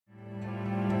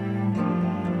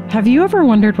Have you ever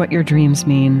wondered what your dreams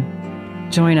mean?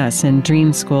 Join us in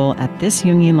Dream School at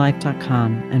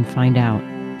thisjungianlife.com and find out.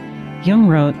 Jung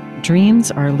wrote,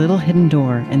 "Dreams are a little hidden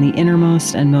door in the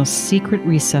innermost and most secret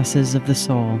recesses of the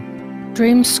soul."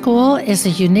 Dream School is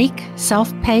a unique,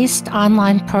 self-paced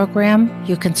online program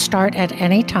you can start at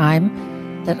any time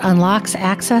that unlocks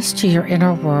access to your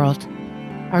inner world.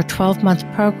 Our 12-month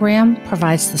program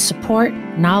provides the support,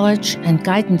 knowledge, and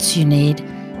guidance you need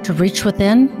to reach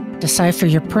within, decipher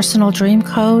your personal dream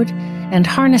code, and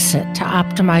harness it to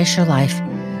optimize your life.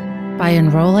 By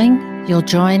enrolling, you'll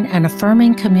join an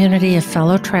affirming community of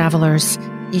fellow travelers,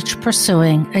 each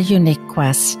pursuing a unique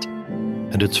quest.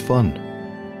 And it's fun.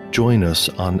 Join us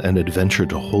on an adventure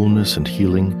to wholeness and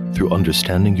healing through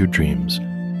understanding your dreams.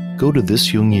 Go to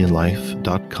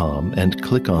thisjungianlife.com and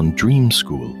click on Dream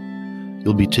School.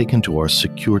 You'll be taken to our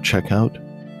secure checkout.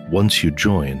 Once you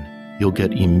join, you'll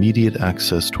get immediate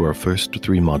access to our first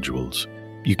 3 modules.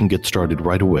 You can get started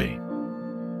right away.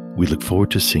 We look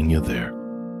forward to seeing you there.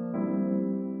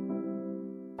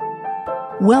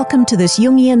 Welcome to This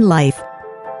Jungian Life.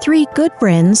 3 good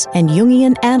friends and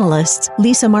Jungian analysts,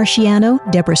 Lisa Marciano,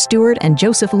 Deborah Stewart, and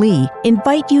Joseph Lee,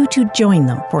 invite you to join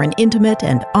them for an intimate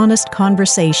and honest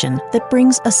conversation that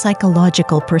brings a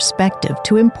psychological perspective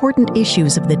to important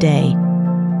issues of the day.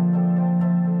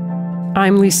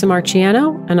 I'm Lisa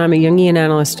Marciano, and I'm a Jungian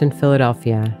analyst in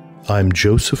Philadelphia. I'm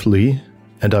Joseph Lee,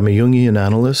 and I'm a Jungian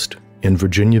analyst in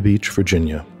Virginia Beach,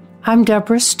 Virginia. I'm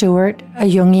Deborah Stewart, a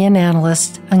Jungian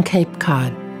analyst on Cape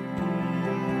Cod.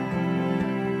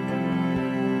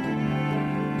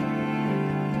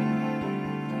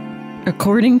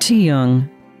 According to Jung,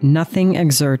 nothing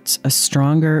exerts a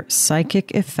stronger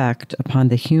psychic effect upon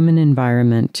the human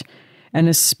environment, and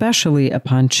especially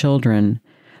upon children,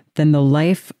 than the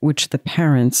life which the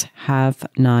parents have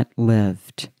not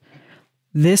lived.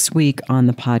 This week on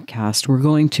the podcast, we're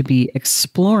going to be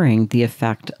exploring the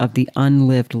effect of the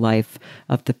unlived life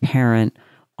of the parent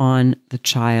on the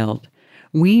child.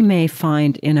 We may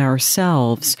find in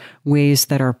ourselves ways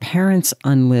that our parents'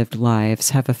 unlived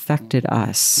lives have affected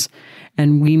us,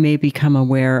 and we may become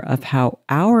aware of how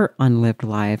our unlived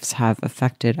lives have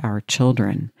affected our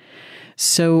children.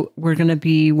 So we're going to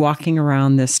be walking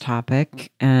around this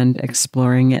topic and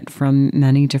exploring it from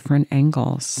many different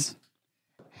angles.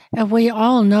 And we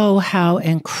all know how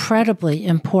incredibly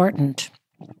important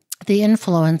the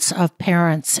influence of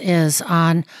parents is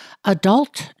on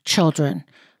adult children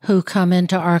who come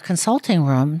into our consulting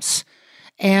rooms.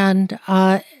 And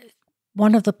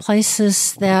one of the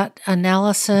places that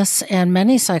analysis and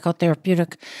many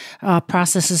psychotherapeutic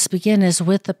processes begin is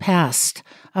with the past,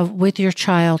 with your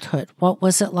childhood. What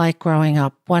was it like growing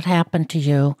up? What happened to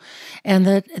you? And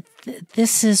that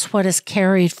this is what is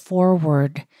carried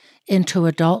forward into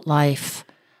adult life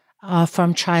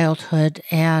from childhood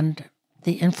and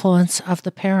the influence of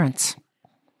the parents.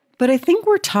 But I think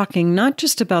we're talking not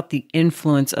just about the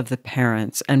influence of the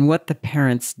parents and what the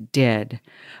parents did,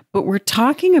 but we're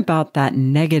talking about that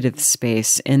negative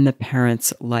space in the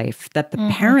parent's life that the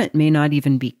parent may not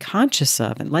even be conscious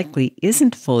of and likely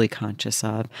isn't fully conscious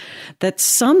of, that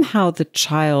somehow the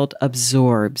child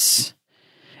absorbs.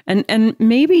 And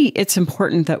maybe it's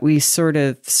important that we sort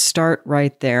of start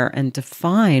right there and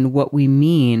define what we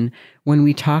mean when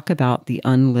we talk about the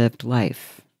unlived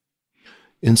life.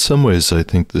 In some ways, I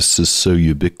think this is so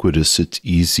ubiquitous, it's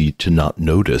easy to not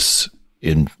notice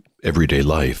in everyday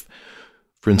life.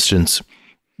 For instance,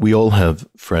 we all have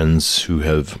friends who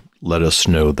have let us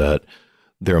know that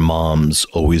their moms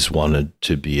always wanted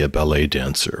to be a ballet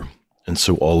dancer. And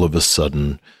so all of a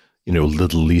sudden,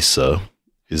 little Lisa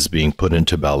is being put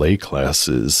into ballet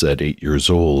classes at 8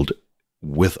 years old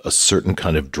with a certain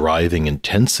kind of driving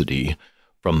intensity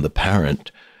from the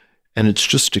parent. And it's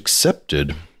just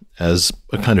accepted as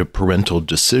a kind of parental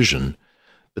decision,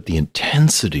 but the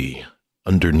intensity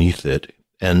underneath it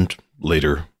and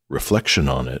later reflection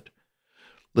on it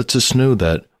lets us know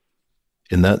that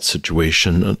in that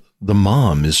situation, the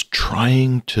mom is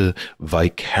trying to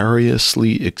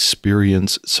vicariously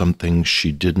experience something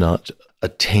she did not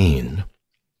attain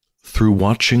through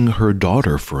watching her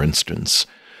daughter, for instance,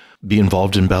 be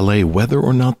involved in ballet, whether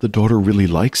or not the daughter really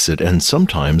likes it, and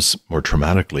sometimes, more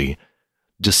traumatically,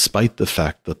 despite the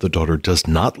fact that the daughter does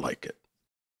not like it.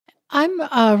 I'm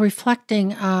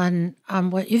reflecting on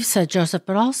what you've said, Joseph,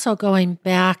 but also going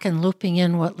back and looping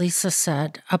in what Lisa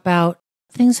said about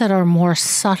things that are more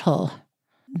subtle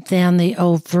than the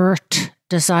overt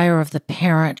desire of the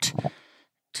parent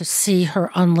to see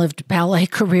her unlived ballet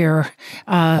career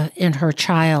in her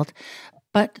child.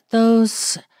 But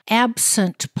those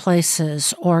absent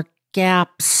places or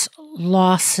gaps,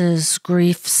 losses,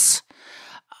 griefs,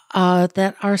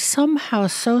 that are somehow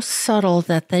so subtle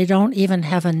that they don't even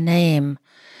have a name,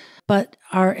 but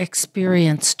are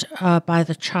experienced by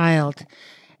the child.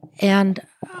 And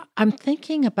I'm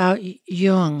thinking about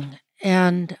Jung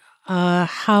and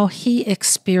how he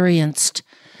experienced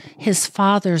his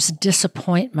father's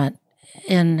disappointment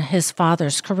in his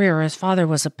father's career. His father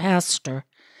was a pastor.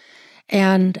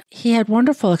 And he had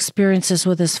wonderful experiences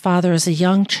with his father as a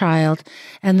young child.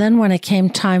 And then when it came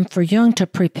time for Jung to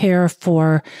prepare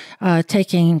for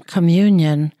taking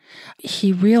communion,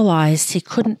 he realized he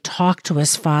couldn't talk to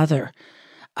his father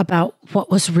about what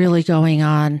was really going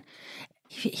on.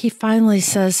 He finally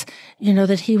says,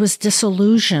 that he was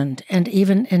disillusioned and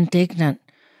even indignant,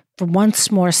 for once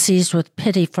more seized with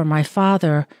pity for my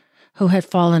father, who had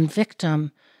fallen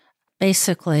victim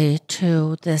basically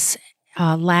to this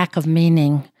lack of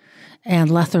meaning and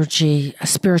lethargy, a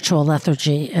spiritual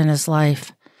lethargy in his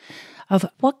life. Of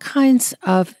what kinds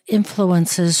of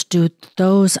influences do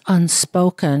those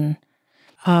unspoken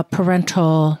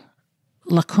parental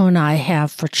lacunae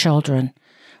have for children,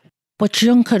 which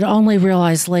Jung could only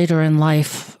realize later in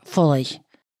life fully?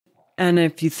 And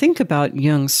if you think about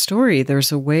Jung's story,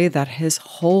 there's a way that his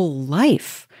whole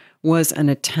life was an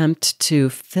attempt to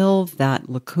fill that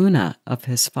lacuna of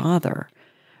his father,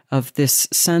 of this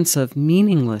sense of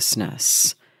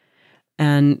meaninglessness.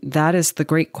 And that is the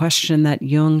great question that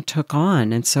Jung took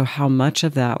on. And so how much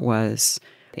of that was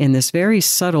in this very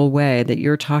subtle way that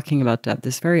you're talking about, Deb,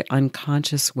 this very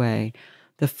unconscious way,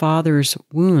 the father's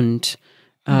wound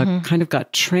kind of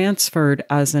got transferred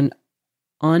as an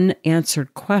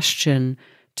unanswered question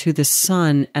to the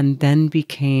son, and then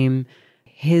became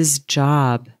his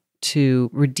job to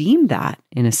redeem that,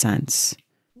 in a sense.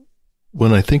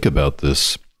 When I think about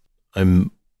this,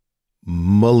 I'm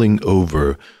mulling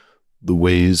over the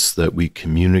ways that we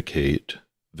communicate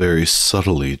very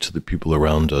subtly to the people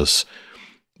around us,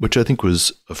 which I think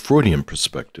was a Freudian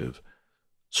perspective.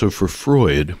 So for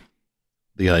Freud,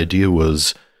 the idea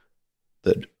was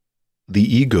that the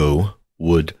ego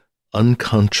would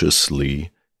unconsciously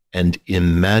and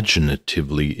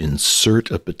imaginatively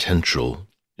insert a potential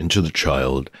into the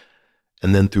child,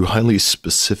 and then through highly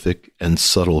specific and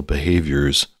subtle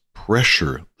behaviors,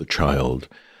 pressure the child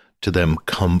to them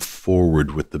come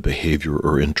forward with the behavior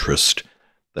or interest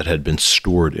that had been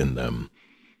stored in them.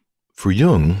 For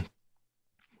Jung,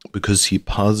 because he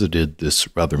posited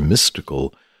this rather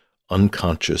mystical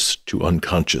unconscious to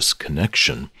unconscious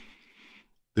connection,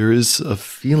 there is a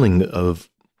feeling of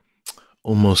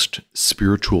almost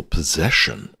spiritual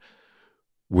possession,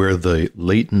 where the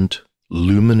latent,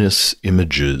 luminous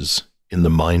images in the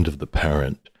mind of the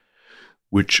parent,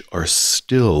 which are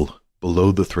still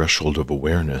below the threshold of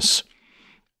awareness,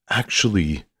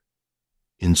 actually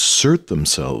insert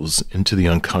themselves into the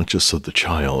unconscious of the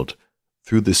child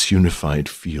through this unified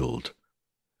field.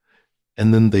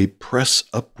 And then they press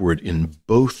upward in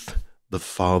both the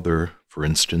father, for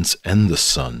instance, and the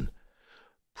son,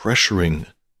 pressuring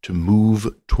to move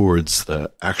towards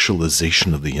the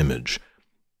actualization of the image.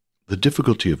 The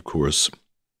difficulty, of course,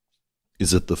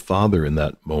 is that the father in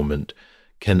that moment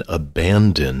can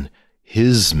abandon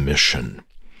his mission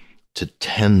to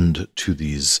tend to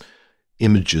these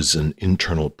images and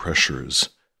internal pressures.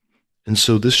 And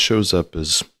so this shows up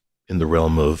as in the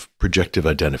realm of projective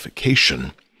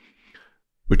identification,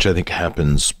 which I think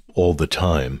happens all the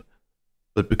time.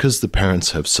 But because the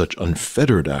parents have such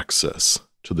unfettered access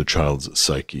to the child's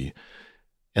psyche,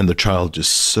 and the child is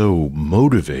so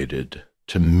motivated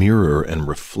to mirror and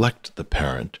reflect the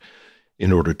parent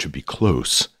in order to be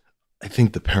close, I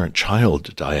think the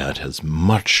parent-child dyad has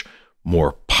much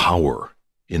more power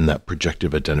in that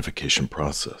projective identification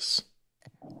process.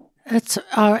 It's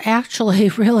actually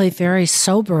really very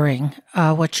sobering,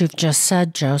 what you've just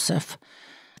said, Joseph.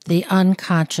 The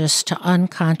unconscious to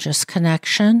unconscious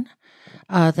connection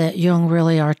that Jung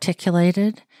really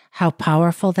articulated, how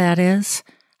powerful that is,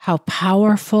 how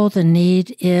powerful the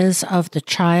need is of the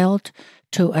child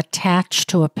to attach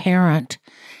to a parent,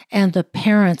 and the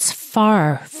parent's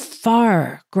far,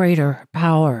 far greater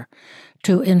power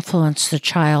to influence the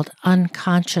child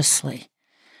unconsciously.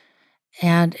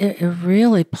 And it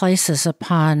really places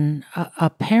upon a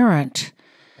parent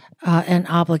an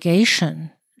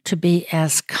obligation to be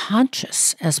as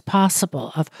conscious as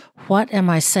possible of what am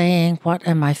I saying, what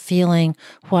am I feeling,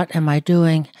 what am I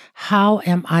doing, how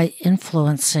am I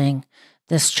influencing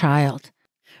this child.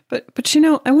 But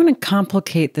I want to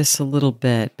complicate this a little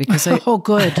bit because oh,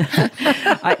 good.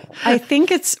 I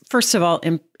think it's, first of all,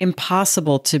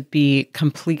 impossible to be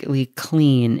completely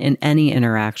clean in any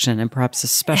interaction, and perhaps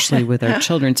especially with our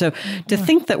children. So to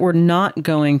think that we're not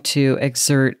going to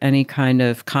exert any kind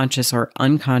of conscious or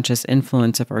unconscious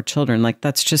influence of our children, like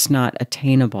that's just not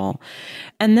attainable.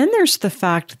 And then there's the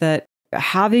fact that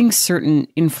having certain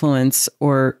influence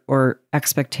or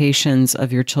expectations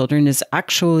of your children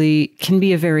can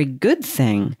be a very good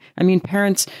thing. I mean,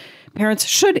 parents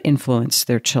should influence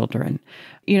their children.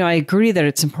 I agree that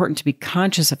it's important to be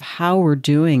conscious of how we're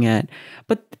doing it.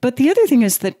 But the other thing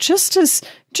is that just as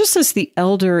the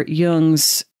elder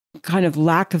Jung's kind of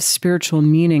lack of spiritual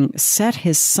meaning set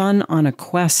his son on a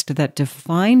quest that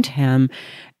defined him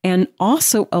and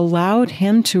also allowed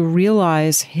him to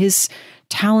realize his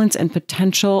talents and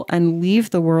potential and leave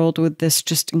the world with this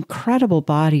just incredible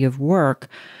body of work.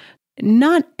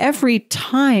 Not every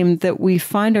time that we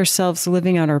find ourselves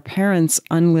living out our parents'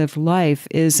 unlived life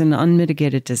is an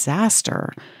unmitigated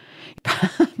disaster.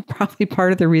 Probably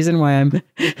part of the reason why I'm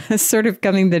sort of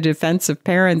coming the defense of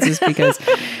parents is because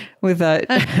with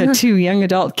 2 young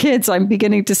adult kids, I'm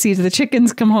beginning to see the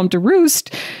chickens come home to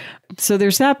roost. So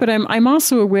there's that. But I'm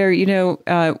also aware,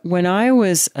 when I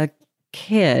was a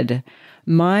kid,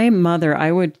 my mother,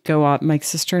 my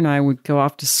sister and I would go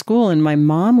off to school, and my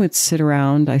mom would sit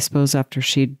around, I suppose, after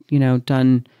she'd,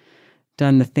 done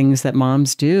the things that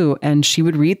moms do, and she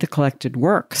would read the collected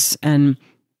works. And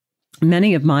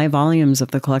many of my volumes of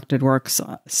the collected works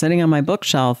sitting on my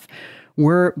bookshelf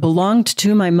belonged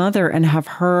to my mother and have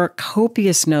her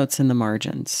copious notes in the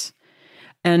margins.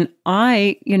 And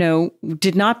I,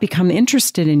 did not become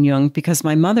interested in Jung because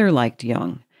my mother liked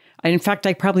Jung. In fact,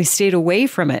 I probably stayed away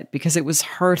from it because it was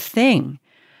her thing.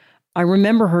 I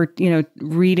remember her,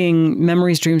 reading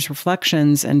Memories, Dreams,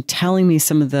 Reflections and telling me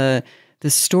some of the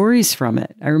stories from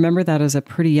it. I remember that as a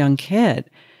pretty young kid.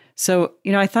 So,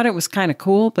 I thought it was kind of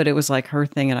cool, but it was like her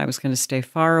thing and I was going to stay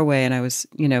far away. And I was,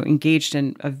 engaged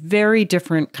in a very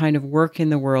different kind of work in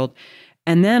the world.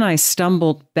 And then I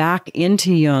stumbled back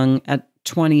into Jung at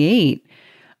 28.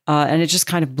 And it just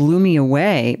kind of blew me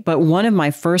away. But one of my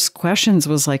first questions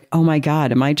was like, oh my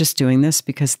God, am I just doing this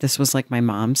because this was like my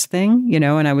mom's thing?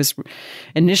 And I was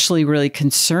initially really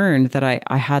concerned that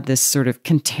I had this sort of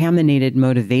contaminated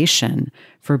motivation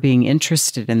for being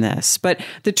interested in this. But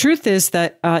the truth is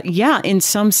that, in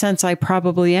some sense, I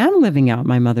probably am living out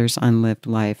my mother's unlived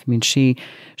life. I mean, she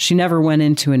never went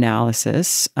into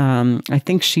analysis. I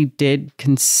think she did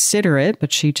consider it,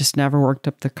 but she just never worked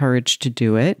up the courage to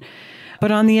do it.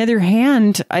 But on the other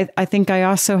hand, I think I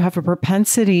also have a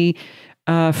propensity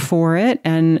for it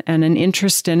and an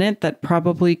interest in it that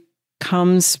probably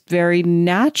comes very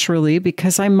naturally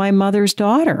because I'm my mother's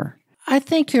daughter. I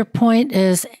think your point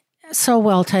is so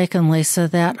well taken, Lisa,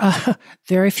 that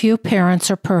very few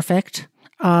parents are perfect.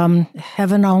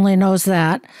 Heaven only knows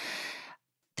that.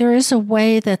 There is a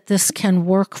way that this can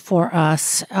work for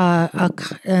us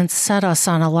and set us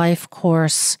on a life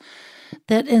course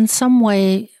that in some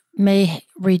way may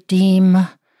redeem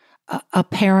a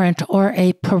parent or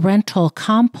a parental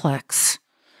complex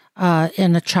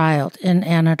in a child, in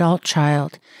an adult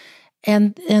child.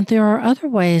 And there are other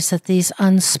ways that these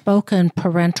unspoken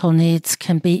parental needs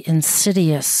can be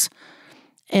insidious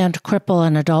and cripple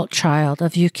an adult child.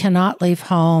 If you cannot leave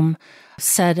home,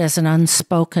 said as an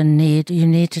unspoken need, you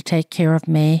need to take care of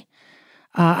me.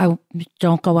 I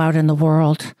don't go out in the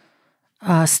world.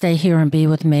 Stay here and be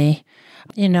with me.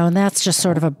 And that's just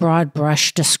sort of a broad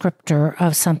brush descriptor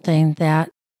of something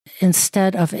that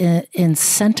instead of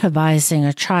incentivizing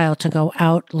a child to go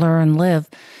out, learn, live,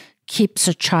 keeps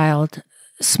a child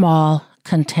small,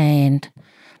 contained,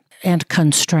 and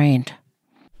constrained.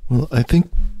 Well, I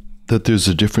think that there's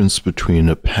a difference between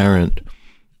a parent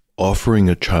offering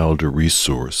a child a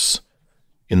resource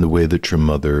in the way that your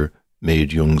mother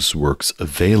made Jung's works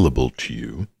available to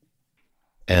you,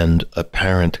 and a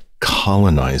parent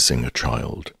colonizing a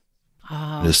child,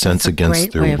 in a sense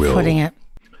against their will. Great way of putting it.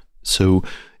 So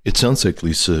it sounds like,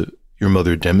 Lisa, your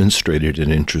mother demonstrated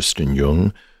an interest in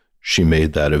Jung. She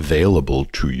made that available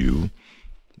to you.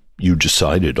 You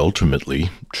decided ultimately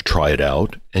to try it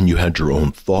out, and you had your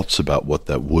own thoughts about what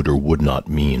that would or would not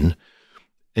mean.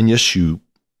 And yes, you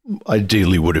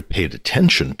ideally would have paid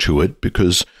attention to it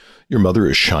because your mother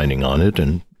is shining on it,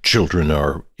 and children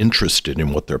are interested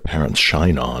in what their parents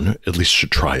shine on, at least to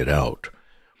try it out.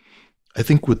 I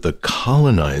think with the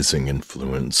colonizing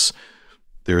influence,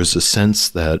 there is a sense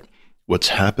that what's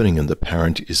happening in the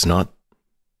parent is not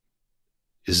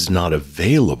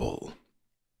available.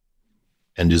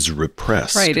 and is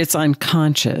repressed. Right, it's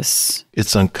unconscious.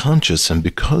 It's unconscious, and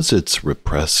because it's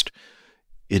repressed,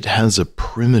 it has a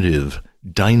primitive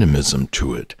dynamism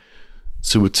to it.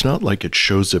 So it's not like it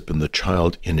shows up in the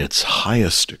child in its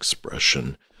highest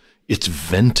expression. It's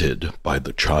vented by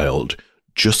the child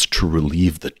just to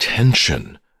relieve the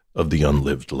tension of the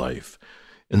unlived life.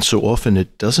 And so often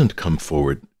it doesn't come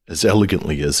forward as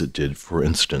elegantly as it did, for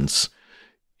instance,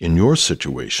 in your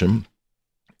situation.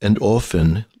 And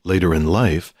often later in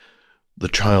life, the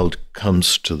child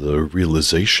comes to the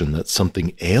realization that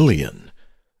something alien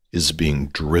is being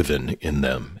driven in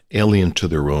them, alien to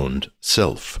their own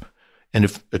self. And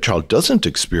if a child doesn't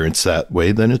experience that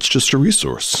way, then it's just a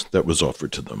resource that was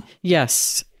offered to them.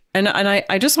 Yes. And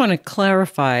I just want to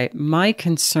clarify my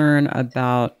concern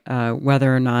about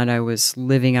whether or not I was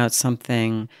living out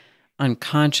something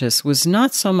unconscious was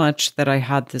not so much that I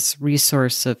had this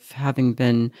resource of having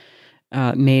been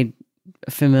made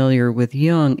familiar with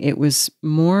Jung. It was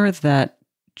more that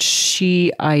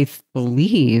she, I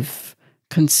believe,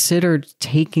 considered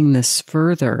taking this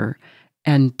further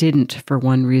and didn't for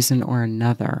one reason or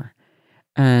another.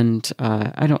 And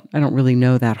I don't really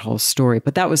know that whole story,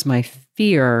 but that was my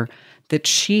fear, that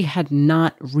she had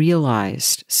not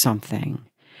realized something,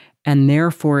 and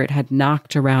therefore it had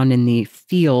knocked around in the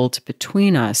field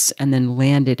between us and then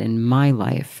landed in my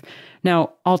life.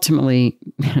 Now, ultimately,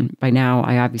 by now,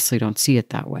 I obviously don't see it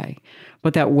that way,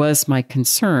 but that was my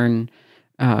concern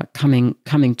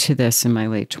coming to this in my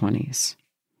late 20s.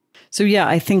 So yeah,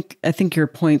 I think your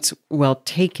point's well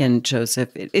taken, Joseph.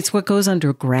 It's what goes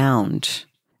underground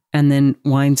and then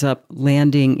winds up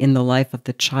landing in the life of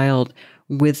the child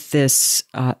with this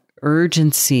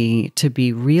urgency to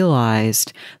be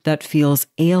realized that feels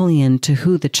alien to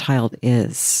who the child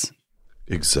is.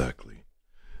 Exactly.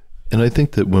 And I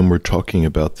think that when we're talking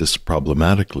about this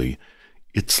problematically,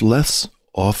 it's less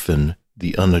often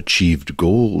the unachieved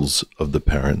goals of the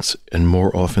parents and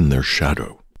more often their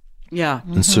shadow. Yeah.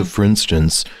 Mm-hmm. And so, for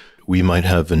instance, we might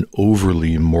have an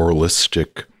overly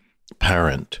moralistic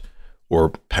parent or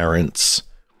parents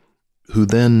who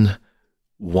then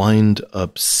wind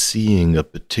up seeing a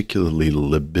particularly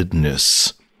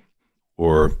libidinous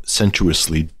or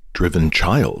sensuously driven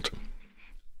child,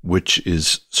 which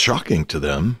is shocking to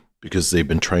them because they've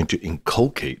been trying to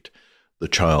inculcate the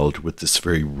child with this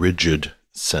very rigid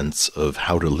sense of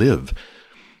how to live.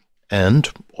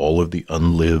 And all of the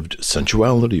unlived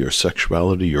sensuality or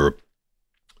sexuality or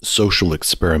social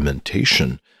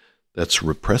experimentation that's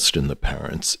repressed in the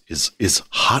parents is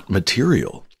hot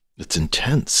material. It's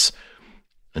intense.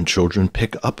 And children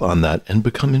pick up on that and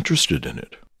become interested in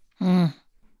it. Mm.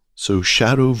 So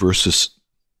shadow versus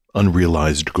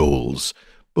unrealized goals,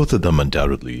 both of them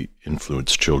undoubtedly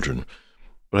influence children.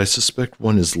 But I suspect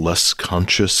one is less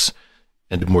conscious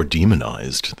and more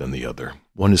demonized than the other.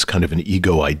 One is kind of an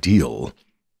ego ideal.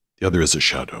 The other is a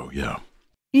shadow, yeah.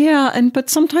 Yeah, but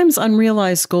sometimes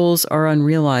unrealized goals are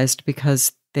unrealized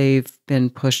because they've been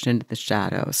pushed into the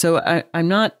shadow. So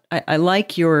I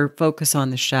like your focus on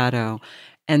the shadow.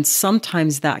 And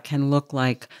sometimes that can look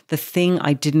like the thing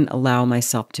I didn't allow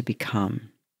myself to become.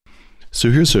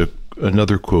 So here's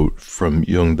another quote from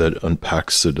Jung that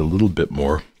unpacks it a little bit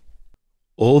more.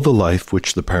 All the life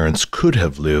which the parents could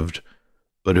have lived,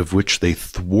 but of which they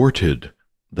thwarted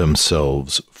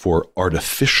themselves for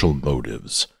artificial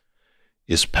motives,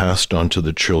 is passed on to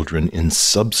the children in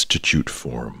substitute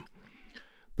form.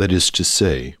 That is to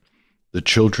say, the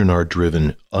children are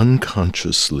driven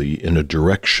unconsciously in a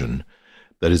direction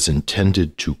that is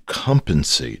intended to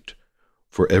compensate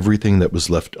for everything that was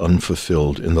left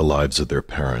unfulfilled in the lives of their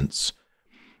parents.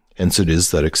 Hence it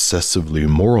is that excessively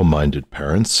moral-minded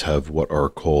parents have what are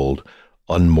called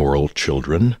unmoral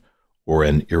children, or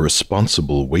an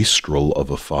irresponsible wastrel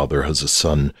of a father has a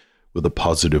son with a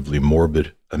positively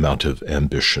morbid amount of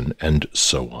ambition, and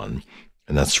so on.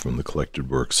 And that's from the Collected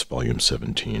Works, Volume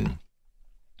 17.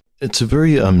 It's a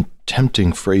very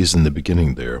tempting phrase in the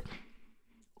beginning there.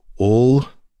 All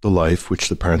the life which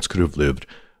the parents could have lived,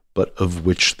 but of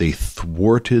which they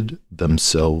thwarted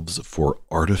themselves for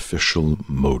artificial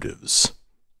motives.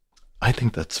 I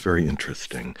think that's very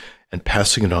interesting, and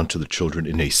passing it on to the children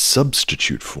in a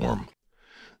substitute form.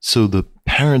 So the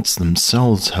parents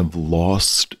themselves have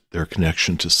lost their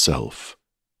connection to self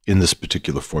in this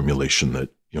particular formulation that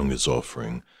Jung is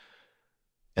offering.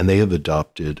 And they have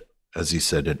adopted, as he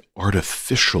said, an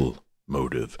artificial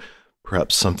motive,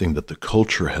 perhaps something that the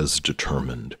culture has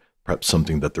determined, perhaps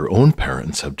something that their own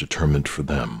parents have determined for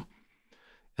them,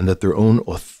 and that their own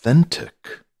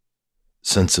authentic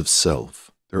sense of self,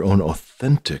 their own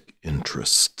authentic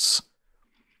interests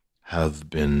have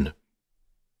been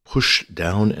pushed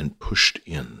down and pushed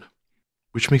in.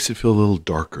 which makes it feel a little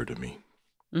darker to me.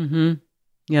 Mm-hmm.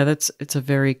 Yeah, it's a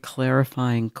very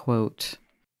clarifying quote.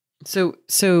 So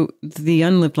the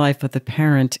unlived life of the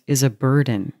parent is a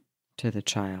burden to the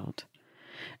child.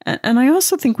 And I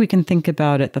also think we can think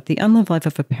about it that the unlived life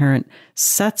of a parent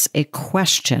sets a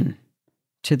question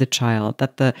to the child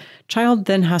that the child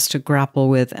then has to grapple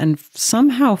with and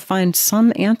somehow find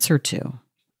some answer to.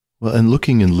 Well, and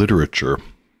looking in literature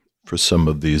for some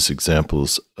of these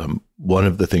examples, one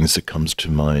of the things that comes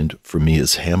to mind for me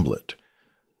is Hamlet,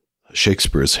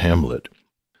 Shakespeare's Hamlet.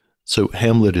 So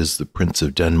Hamlet is the Prince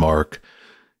of Denmark.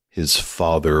 His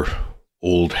father,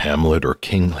 old Hamlet or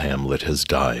King Hamlet, has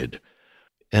died.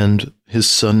 And his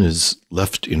son is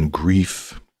left in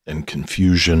grief and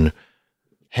confusion.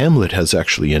 Hamlet has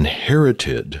actually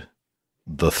inherited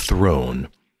the throne,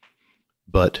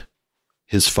 but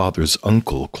his father's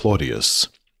uncle, Claudius,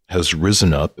 has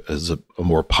risen up as a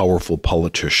more powerful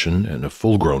politician and a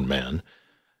full-grown man,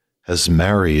 has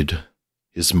married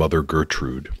his mother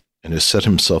Gertrude, and has set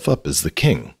himself up as the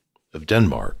king of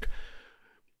Denmark.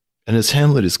 And as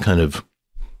Hamlet is kind of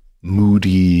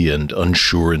moody and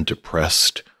unsure and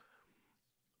depressed,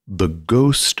 the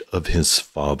ghost of his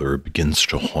father begins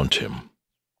to haunt him.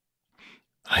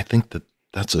 I think that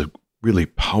that's a really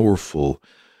powerful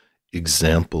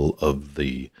example of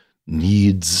the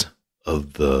needs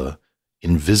of the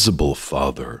invisible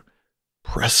father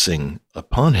pressing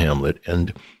upon Hamlet,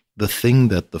 and the thing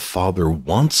that the father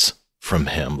wants from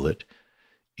Hamlet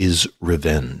is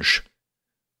revenge.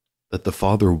 That the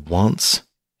father wants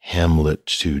Hamlet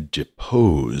to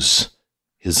depose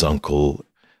his uncle,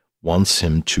 wants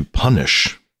him to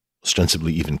punish,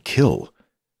 ostensibly even kill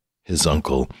his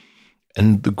uncle.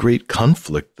 And the great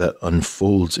conflict that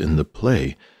unfolds in the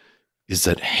play is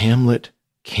that Hamlet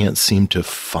can't seem to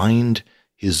find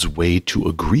his way to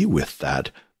agree with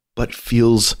that, but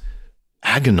feels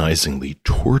agonizingly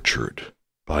tortured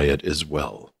by it as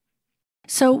well.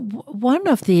 So one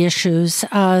of the issues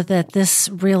that this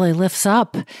really lifts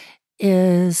up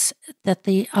is that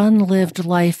the unlived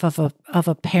life of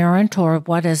a parent or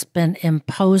what has been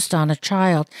imposed on a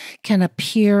child can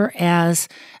appear as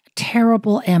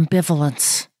terrible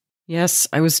ambivalence. Yes,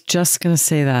 I was just going to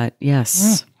say that.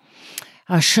 Yes.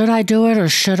 Should I do it or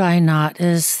should I not?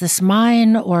 Is this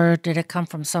mine or did it come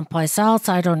from someplace else?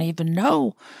 I don't even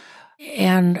know.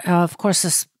 And of course,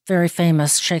 this very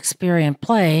famous Shakespearean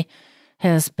play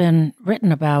has been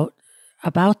written about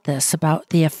this, about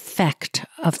the effect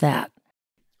of that.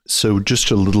 So just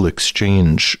a little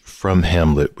exchange from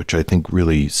Hamlet, which I think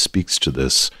really speaks to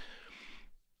this.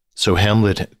 So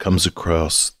Hamlet comes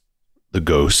across the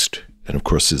ghost and, of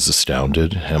course, is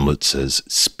astounded. Hamlet says,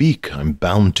 "Speak, I'm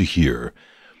bound to hear."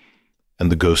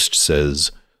 And the ghost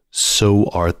says, "So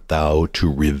art thou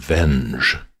to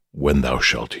revenge when thou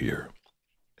shalt hear."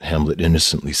 Hamlet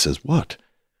innocently says, "What?"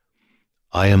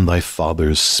 "I am thy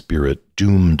father's spirit,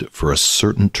 doomed for a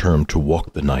certain term to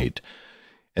walk the night,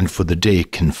 and for the day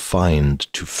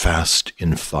confined to fast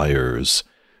in fires,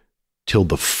 till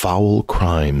the foul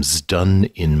crimes done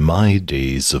in my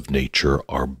days of nature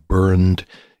are burned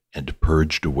and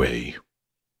purged away."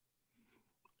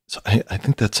 So I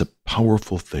think that's a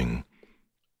powerful thing.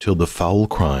 Till the foul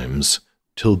crimes,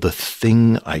 till the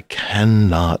thing I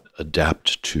cannot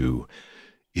adapt to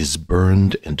is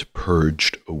burned and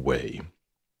purged away.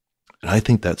 And I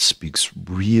think that speaks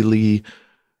really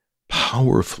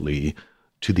powerfully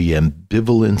to the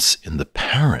ambivalence in the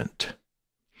parent,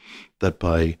 that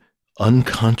by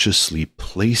unconsciously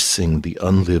placing the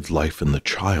unlived life in the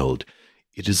child,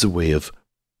 it is a way of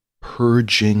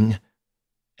purging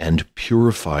and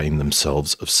purifying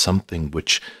themselves of something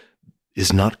which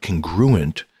is not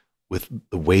congruent with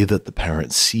the way that the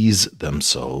parent sees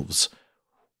themselves.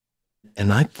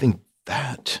 And I think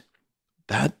that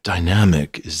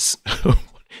dynamic is,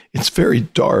 it's very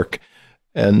dark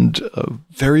and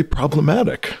very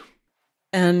problematic.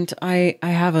 And I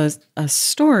have a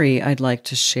story I'd like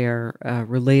to share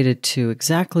related to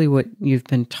exactly what you've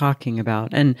been talking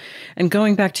about. And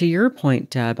going back to your point,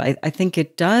 Deb, I think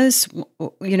it does,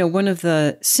 one of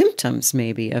the symptoms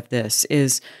maybe of this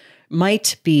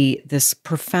might be this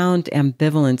profound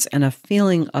ambivalence and a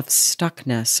feeling of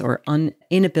stuckness or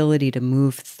inability to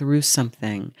move through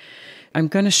something. I'm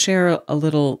going to share a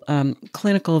little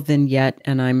clinical vignette,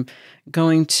 and I'm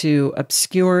going to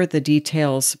obscure the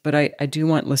details, but I do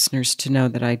want listeners to know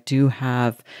that I do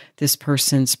have this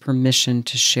person's permission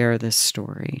to share this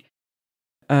story.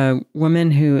 A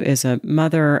woman who is a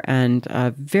mother and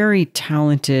a very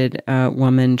talented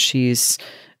woman. She's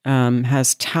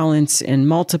has talents in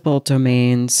multiple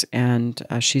domains, and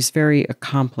she's very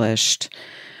accomplished.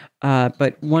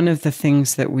 But one of the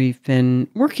things that we've been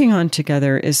working on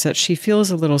together is that she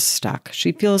feels a little stuck.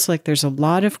 She feels like there's a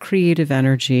lot of creative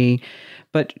energy,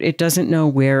 but it doesn't know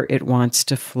where it wants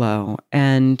to flow.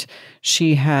 And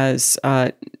she has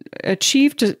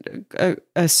achieved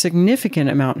a significant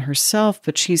amount herself,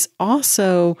 but she's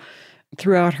also,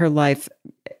 throughout her life,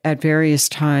 at various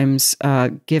times,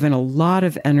 given a lot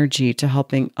of energy to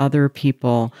helping other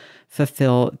people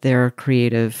fulfill their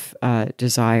creative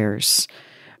desires.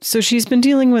 So she's been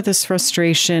dealing with this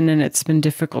frustration, and it's been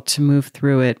difficult to move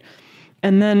through it.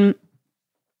 And then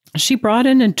she brought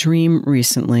in a dream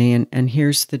recently, and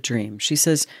here's the dream. She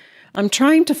says, I'm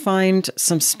trying to find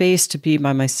some space to be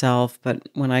by myself, but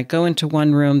when I go into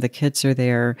one room, the kids are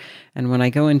there. And when I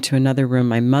go into another room,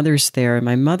 my mother's there. And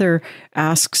my mother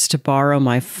asks to borrow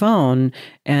my phone,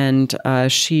 and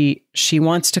she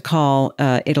wants to call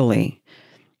Italy.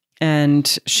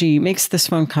 And she makes this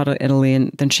phone call to Italy,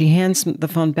 and then she hands the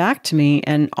phone back to me,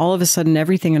 and all of a sudden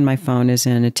everything in my phone is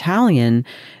in Italian,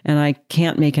 and I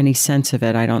can't make any sense of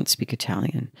it. I don't speak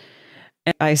Italian.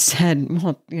 And I said,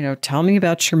 well, tell me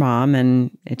about your mom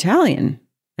and Italian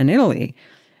and Italy.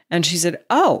 And she said,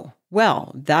 oh,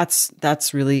 well, that's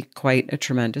really quite a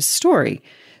tremendous story.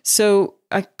 So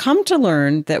I come to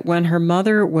learn that when her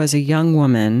mother was a young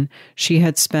woman, she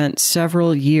had spent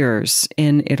several years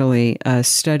in Italy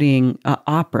studying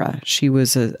opera. She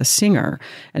was a singer,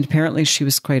 and apparently she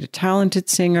was quite a talented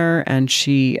singer, and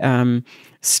she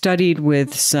studied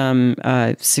with some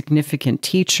significant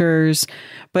teachers,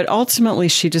 but ultimately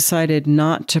she decided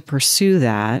not to pursue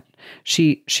that.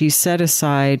 She set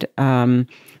aside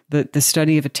the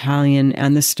study of Italian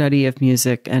and the study of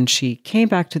music, and she came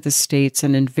back to the States,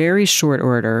 and in very short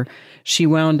order, she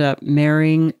wound up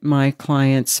marrying my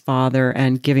client's father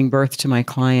and giving birth to my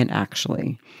client,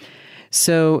 actually.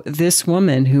 So this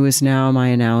woman, who is now my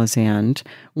analysand,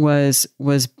 was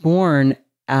born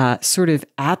sort of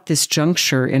at this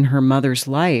juncture in her mother's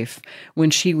life when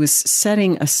she was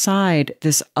setting aside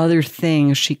this other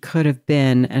thing she could have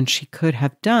been and she could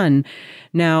have done.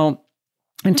 Now,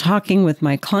 in talking with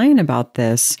my client about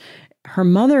this, her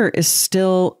mother is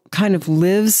still kind of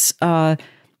lives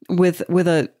with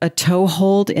a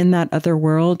toehold in that other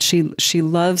world. She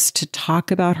loves to talk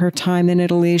about her time in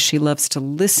Italy. She loves to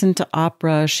listen to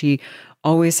opera. She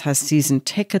always has season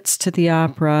tickets to the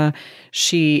opera.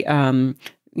 She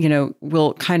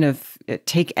will kind of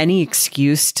take any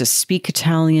excuse to speak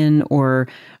Italian or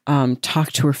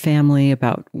talk to her family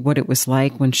about what it was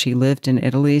like when she lived in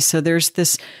Italy. So there's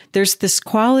this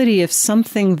quality of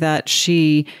something that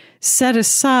she set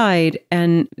aside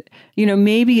and,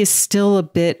 maybe is still a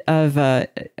bit of a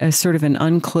sort of an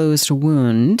unclosed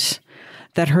wound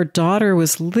that her daughter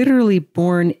was literally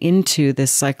born into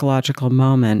this psychological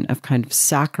moment of kind of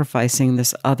sacrificing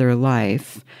this other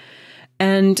life.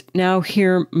 And now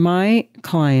here my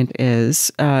client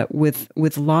is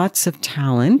with lots of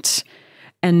talent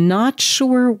and not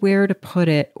sure where to put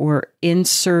it or in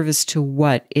service to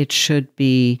what it should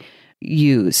be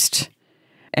used.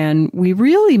 And we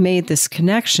really made this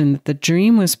connection that the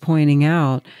dream was pointing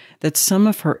out that some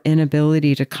of her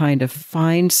inability to kind of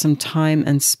find some time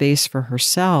and space for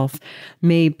herself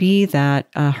may be that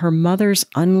her mother's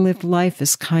unlived life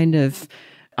is kind of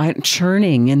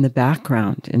churning in the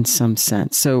background in some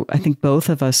sense. So I think both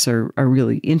of us are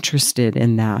really interested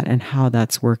in that and how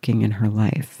that's working in her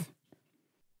life.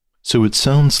 So it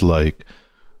sounds like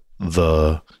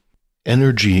the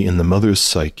energy in the mother's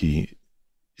psyche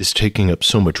is taking up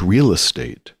so much real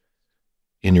estate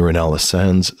in your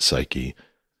analysand's psyche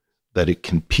that it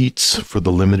competes for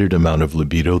the limited amount of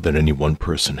libido that any one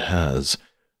person has,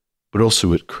 but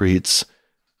also it creates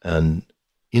an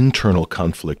internal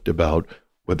conflict about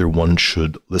whether one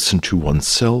should listen to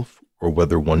oneself or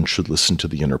whether one should listen to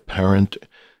the inner parent,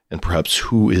 and perhaps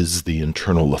who is the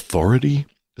internal authority.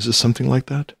 Is it something like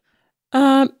that?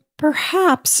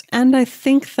 Perhaps. And I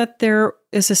think that there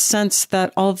is a sense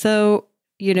that although,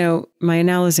 my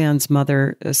analysand's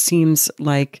mother seems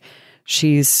like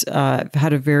she's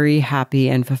had a very happy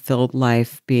and fulfilled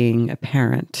life being a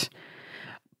parent,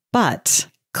 but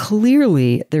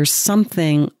clearly there's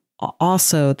something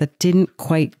also that didn't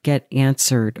quite get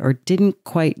answered or didn't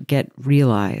quite get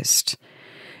realized.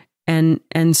 And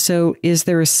so is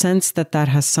there a sense that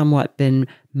has somewhat been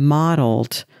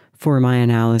modeled for my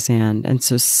analysand? And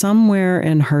so somewhere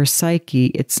in her psyche,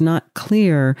 it's not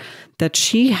clear that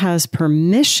she has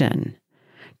permission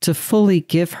to fully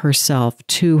give herself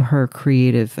to her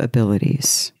creative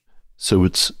abilities. So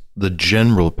it's the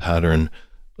general pattern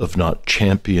of not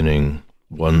championing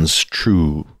one's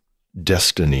true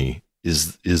destiny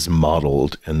is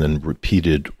modeled and then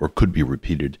repeated or could be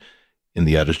repeated in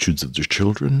the attitudes of their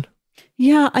children?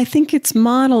 Yeah, I think it's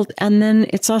modeled. And then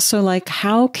it's also like,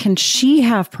 how can she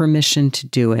have permission to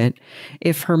do it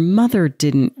if her mother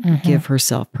didn't give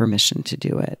herself permission to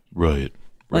do it? Right.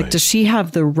 Like, does she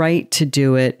have the right to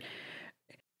do it?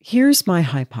 Here's my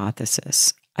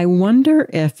hypothesis. I wonder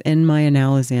if in my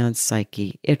analysand's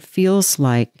psyche, it feels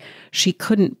like she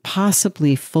couldn't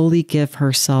possibly fully give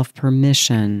herself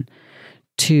permission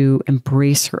to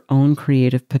embrace her own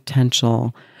creative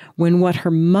potential when what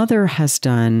her mother has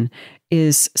done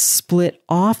is split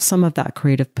off some of that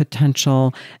creative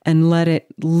potential and let it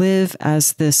live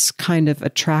as this kind of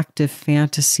attractive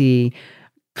fantasy,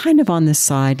 kind of on the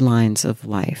sidelines of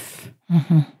life.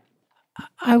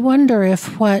 I wonder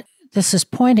if what this is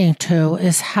pointing to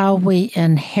is how we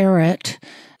inherit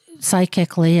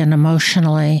psychically and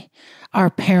emotionally our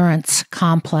parents'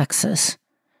 complexes.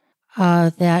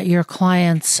 That your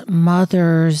client's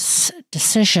mother's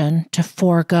decision to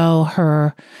forego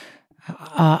her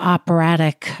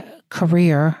operatic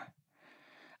career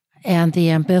and the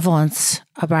ambivalence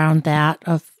around that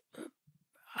of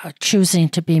choosing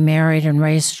to be married and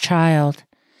raise a child,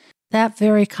 that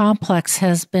very complex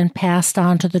has been passed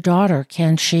on to the daughter.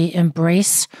 Can she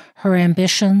embrace her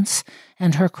ambitions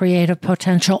and her creative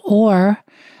potential? Or,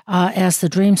 as the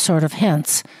dream sort of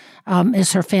hints,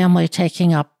 is her family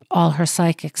taking up all her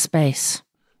psychic space?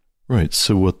 Right.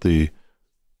 So what the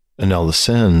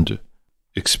analysand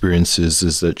experiences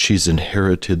is that she's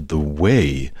inherited the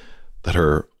way that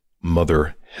her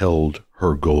mother held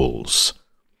her goals.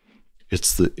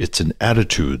 It's an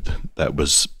attitude that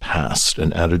was passed,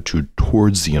 an attitude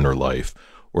towards the inner life,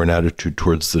 or an attitude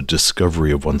towards the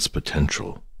discovery of one's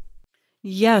potential.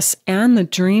 Yes, and the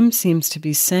dream seems to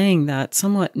be saying that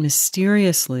somewhat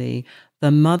mysteriously,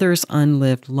 the mother's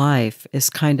unlived life is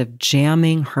kind of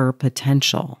jamming her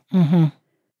potential,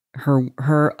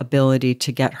 her ability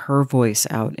to get her voice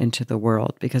out into the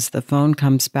world, because the phone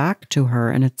comes back to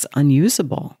her and it's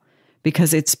unusable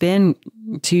because it's been,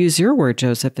 to use your word,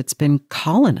 Joseph, it's been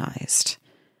colonized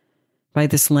by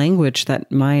this language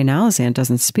that my analysand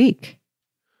doesn't speak.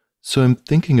 So I'm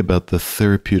thinking about the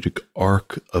therapeutic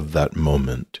arc of that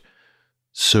moment.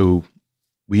 So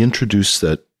we introduce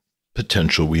that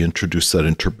potential, we introduce that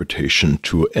interpretation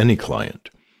to any client,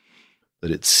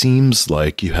 that it seems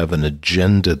like you have an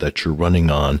agenda that you're running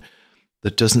on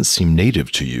that doesn't seem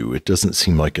native to you. It doesn't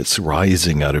seem like it's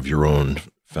rising out of your own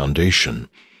foundation,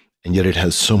 and yet it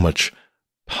has so much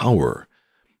power.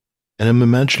 And I'm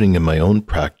imagining in my own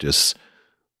practice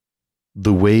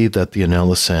the way that the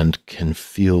analysand can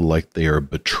feel like they are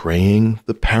betraying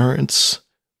the parents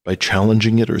by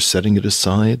challenging it or setting it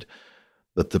aside,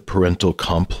 that the parental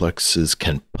complexes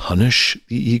can punish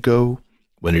the ego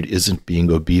when it isn't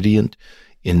being obedient,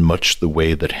 in much the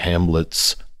way that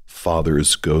Hamlet's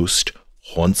father's ghost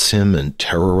haunts him and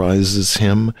terrorizes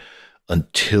him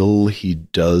until he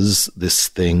does this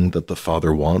thing that the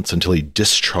father wants, until he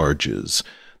discharges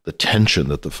the tension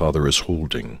that the father is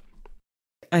holding.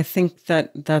 I think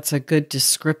that that's a good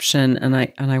description, and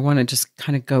I want to just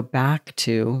kind of go back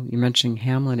to, you mentioning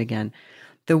Hamlet again,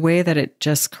 the way that it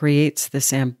just creates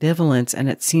this ambivalence, and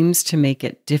it seems to make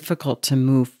it difficult to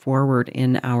move forward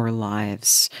in our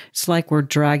lives. It's like we're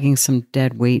dragging some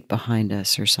dead weight behind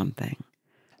us or something.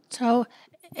 So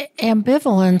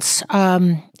ambivalence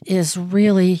is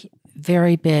really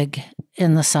very big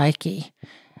in the psyche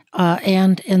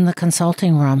and in the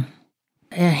consulting room.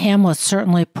 Hamlet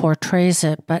certainly portrays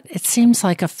it, but it seems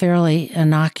like a fairly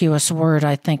innocuous word,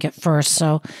 I think, at first.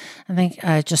 So I think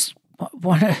I just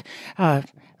want to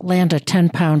land a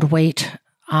 10-pound weight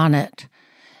on it.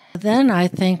 Then I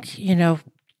think,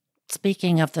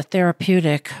 speaking of the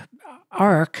therapeutic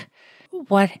arc,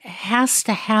 what has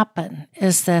to happen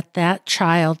is that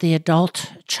child, the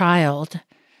adult child,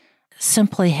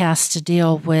 simply has to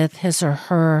deal with his or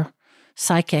her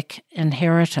psychic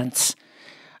inheritance.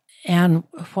 And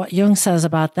what Jung says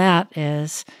about that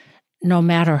is, no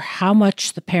matter how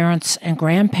much the parents and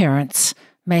grandparents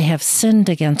may have sinned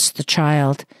against the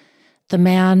child, the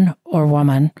man or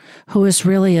woman who is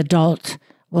really adult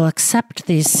will accept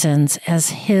these sins as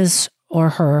his or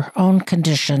her own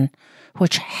condition,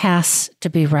 which has to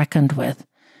be reckoned with.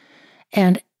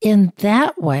 And in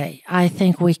that way, I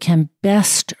think we can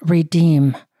best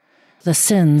redeem the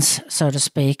sins, so to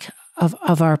speak,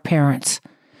 of our parents,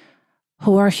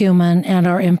 who are human and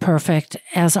are imperfect,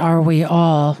 as are we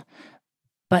all.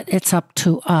 But it's up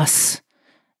to us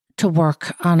to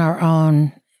work on our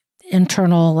own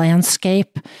internal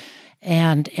landscape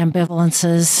and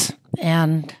ambivalences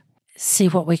and see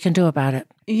what we can do about it.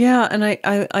 Yeah, and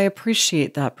I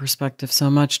appreciate that perspective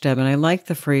so much, Deb. And I like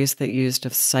the phrase that you used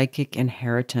of psychic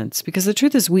inheritance, because the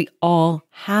truth is we all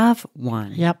have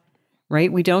one. Yep.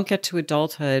 Right? We don't get to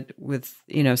adulthood with,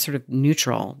 sort of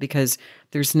neutral, because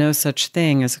there's no such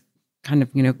thing as kind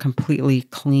of, completely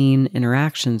clean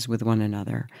interactions with one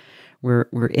another.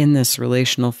 We're in this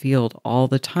relational field all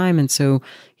the time. And so,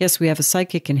 yes, we have a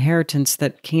psychic inheritance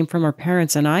that came from our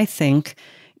parents, and I think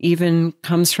even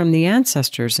comes from the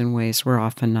ancestors in ways we're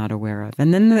often not aware of.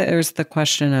 And then there's the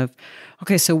question of,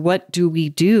 okay, so what do we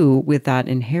do with that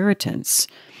inheritance?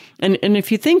 And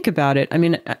if you think about it, I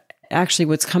mean, actually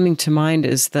what's coming to mind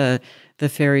is the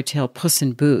fairy tale Puss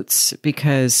in Boots,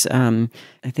 because I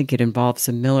think it involves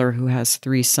a miller who has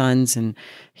 3 sons, and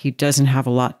he doesn't have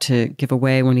a lot to give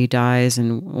away when he dies.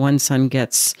 And one son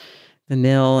gets the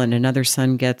mill and another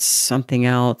son gets something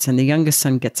else. And the youngest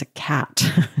son gets a cat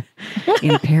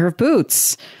in a pair of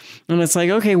boots. And it's like,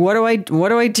 okay, what do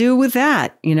I do with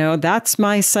that? That's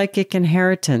my psychic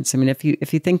inheritance. I mean, if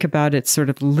you think about it sort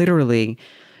of literally,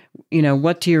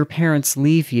 what do your parents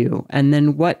leave you? And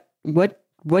then what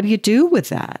do you do with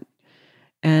that?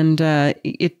 And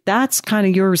that's kind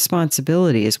of your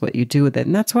responsibility, is what you do with it.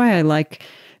 And that's why I like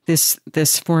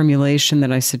this formulation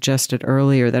that I suggested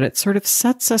earlier, that it sort of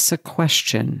sets us a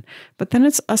question, but then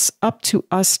it's up to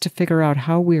us to figure out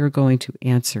how we are going to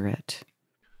answer it.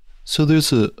 So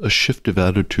there's a shift of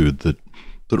attitude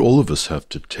that all of us have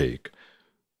to take,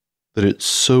 that it's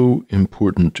so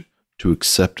important to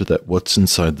accept that what's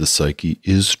inside the psyche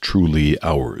is truly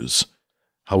ours.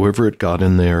 However it got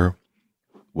in there,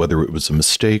 whether it was a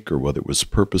mistake or whether it was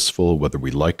purposeful, whether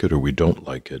we like it or we don't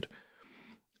like it,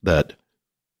 that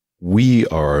we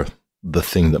are the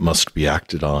thing that must be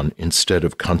acted on, instead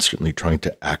of constantly trying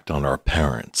to act on our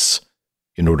parents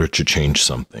in order to change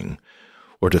something,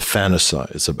 or to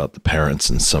fantasize about the parents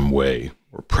in some way,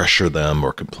 or pressure them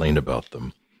or complain about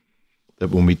them. That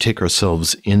when we take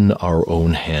ourselves in our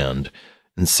own hand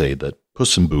and say that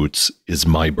Puss in Boots is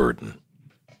my burden,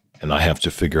 and I have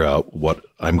to figure out what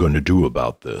I'm going to do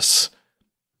about this,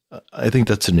 I think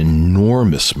that's an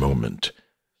enormous moment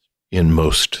in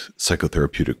most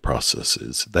psychotherapeutic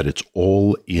processes, that it's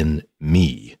all in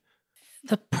me.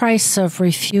 The price of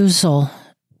refusal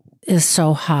is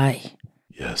so high.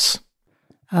 Yes.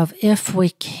 Of if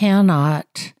we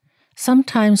cannot,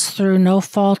 sometimes through no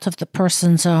fault of the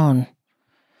person's own,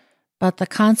 but the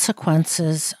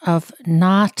consequences of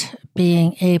not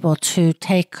being able to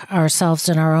take ourselves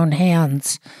in our own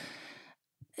hands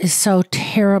is so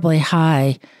terribly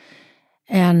high.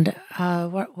 And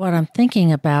what I'm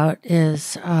thinking about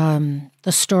is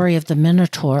the story of the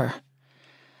Minotaur.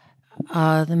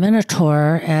 The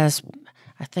Minotaur, as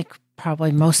I think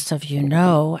probably most of you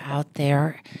know out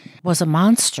there, was a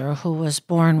monster who was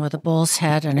born with a bull's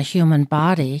head and a human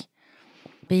body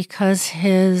because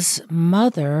his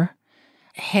mother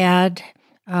had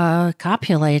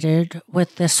copulated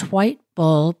with this white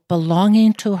bull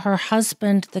belonging to her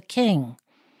husband, the king,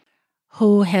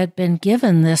 who had been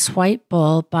given this white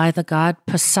bull by the god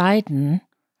Poseidon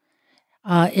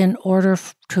in order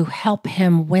to help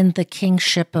him win the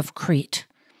kingship of Crete.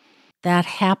 That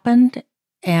happened,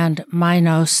 and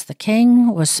Minos, the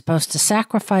king, was supposed to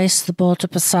sacrifice the bull to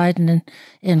Poseidon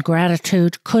in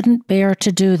gratitude, couldn't bear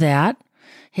to do that.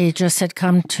 He just had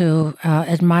come to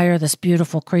admire this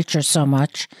beautiful creature so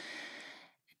much.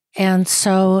 And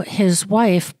so his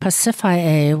wife,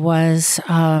 Pasiphae, was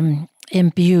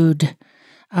imbued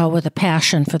with a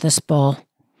passion for this bull.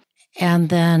 And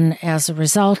then, as a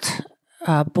result,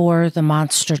 bore the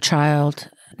monster child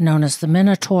known as the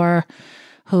Minotaur,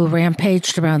 who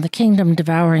rampaged around the kingdom,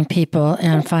 devouring people,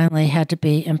 and finally had to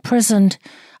be imprisoned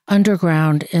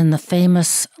underground in the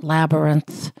famous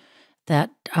labyrinth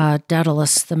that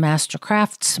Daedalus, the master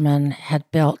craftsman, had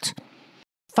built.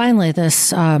 Finally,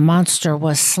 this monster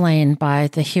was slain by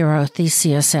the hero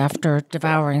Theseus after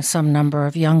devouring some number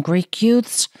of young Greek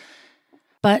youths.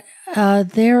 But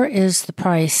there is the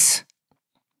price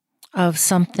of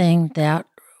something that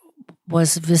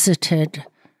was visited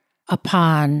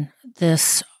upon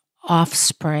this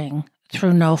offspring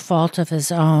through no fault of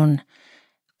his own,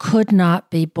 could not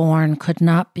be born, could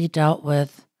not be dealt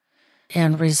with,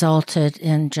 and resulted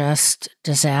in just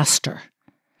disaster.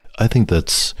 I think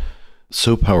that's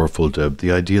so powerful, Deb,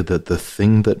 the idea that the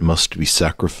thing that must be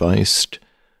sacrificed,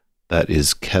 that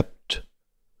is kept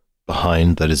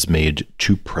behind, that is made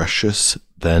too precious,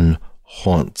 then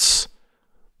haunts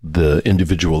the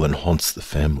individual and haunts the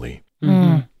family.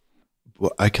 Mm.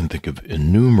 Well, I can think of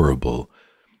innumerable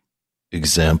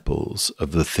examples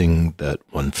of the thing that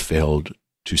one failed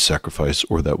to sacrifice,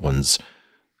 or that one's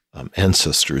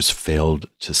ancestors failed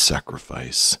to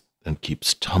sacrifice and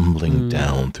keeps tumbling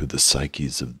down through the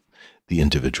psyches of the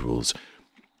individuals.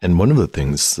 And one of the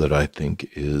things that I think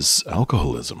is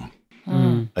alcoholism.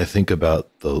 I think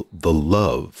about the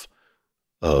love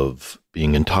of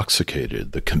being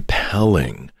intoxicated, the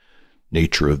compelling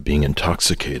nature of being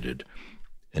intoxicated.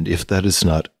 And if that is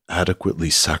not adequately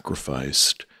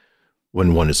sacrificed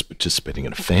when one is participating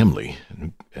in a family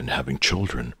and having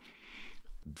children,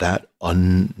 that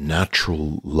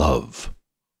unnatural love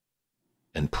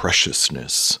and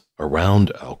preciousness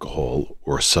around alcohol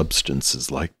or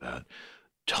substances like that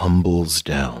tumbles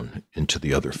down into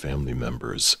the other family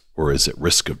members, or is at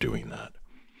risk of doing that,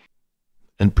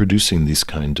 and producing these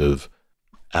kind of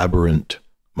aberrant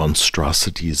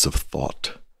monstrosities of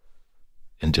thought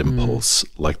and impulse,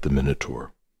 like the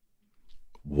Minotaur.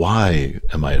 Why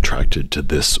am I attracted to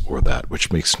this or that,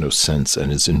 which makes no sense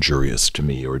and is injurious to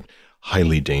me, or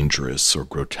highly dangerous or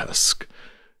grotesque?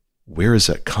 Where is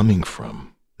that coming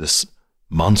from, this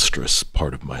monstrous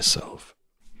part of myself?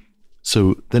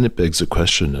 So then it begs a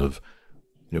question of,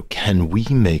 can we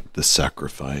make the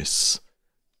sacrifice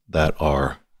that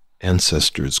our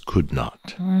ancestors could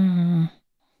not?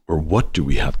 Or what do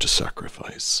we have to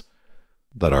sacrifice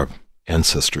that our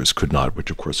ancestors could not,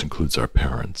 which of course includes our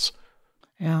parents?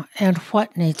 Yeah, and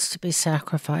what needs to be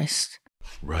sacrificed?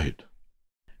 Right.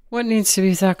 What needs to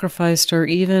be sacrificed, or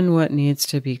even what needs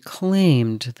to be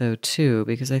claimed, though, too,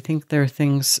 because I think there are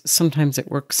things, sometimes it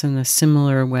works in a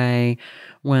similar way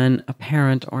when a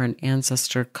parent or an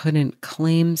ancestor couldn't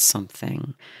claim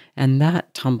something, and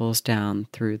that tumbles down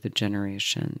through the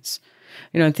generations.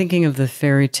 I'm thinking of the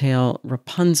fairy tale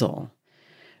Rapunzel,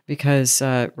 because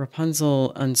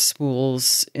Rapunzel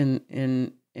unspools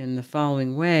in the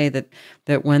following way,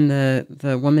 that when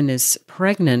the woman is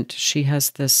pregnant, she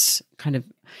has this kind of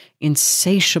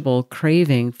insatiable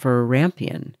craving for a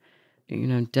rampion.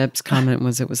 Deb's comment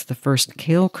was it was the first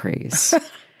kale craze.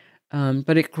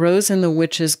 But it grows in the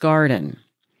witch's garden.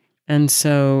 And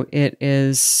so it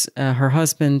is, her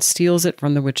husband steals it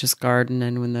from the witch's garden.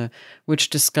 And when the witch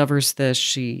discovers this,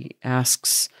 she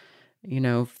asks,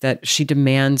 that she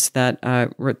demands that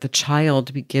the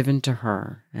child be given to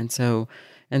her. And so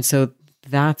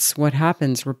that's what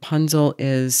happens. Rapunzel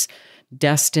is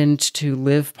destined to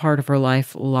live part of her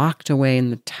life locked away in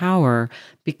the tower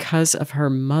because of her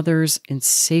mother's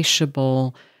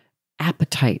insatiable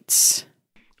appetites.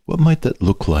 What might that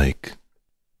look like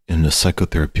in a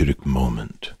psychotherapeutic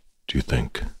moment, do you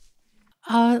think?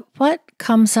 What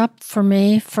comes up for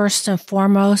me first and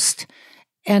foremost,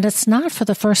 and it's not for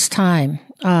the first time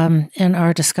in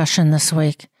our discussion this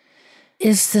week,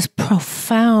 is this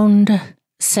profound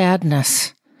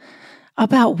sadness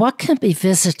about what can be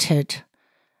visited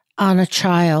on a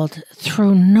child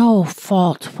through no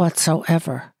fault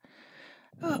whatsoever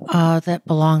that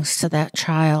belongs to that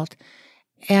child.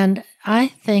 And I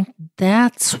think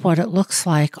that's what it looks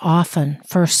like often,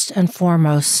 first and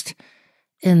foremost,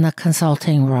 in the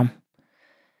consulting room,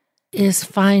 is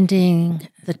finding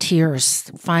the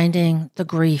tears, finding the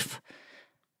grief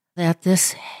that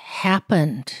this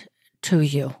happened to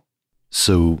you.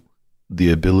 So the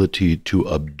ability to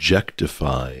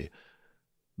objectify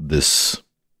this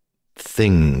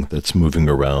thing that's moving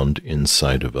around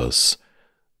inside of us,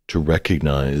 to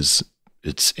recognize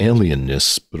its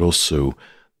alienness, but also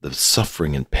the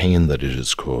suffering and pain that it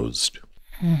has caused,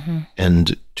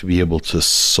 and to be able to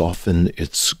soften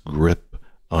its grip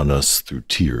on us through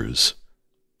tears,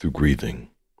 through grieving.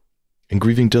 And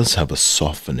grieving does have a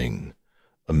softening,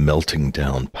 a melting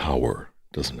down power,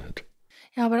 doesn't it?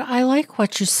 Yeah, but I like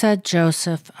what you said,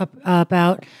 Joseph,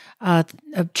 about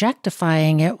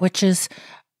objectifying it, which is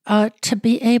to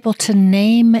be able to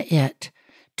name it,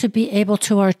 to be able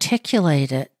to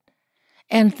articulate it.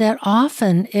 And that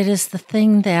often it is the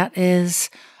thing that it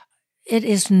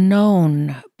is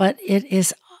known, but it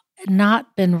is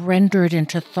not been rendered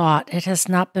into thought. It has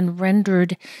not been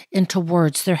rendered into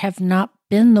words. There have not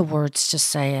been the words to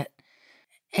say it.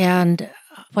 And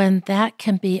when that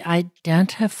can be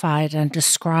identified and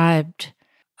described,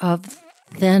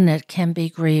 then it can be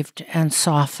grieved and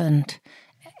softened,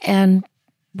 and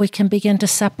we can begin to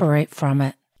separate from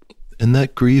it. And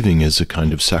that grieving is a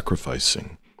kind of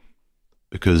sacrificing,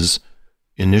 because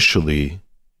initially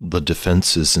the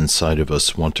defenses inside of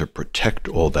us want to protect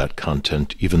all that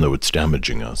content, even though it's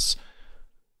damaging us.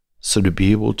 So to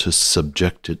be able to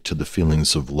subject it to the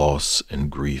feelings of loss and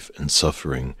grief and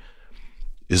suffering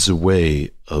is a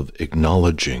way of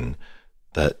acknowledging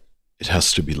that it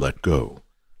has to be let go,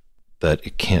 that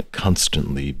it can't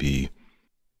constantly be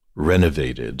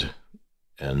renovated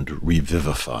and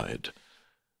revivified.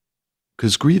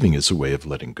 because grieving is a way of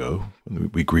letting go.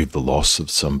 We grieve the loss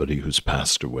of somebody who's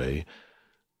passed away.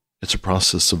 It's a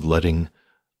process of letting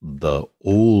the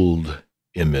old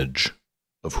image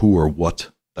of who or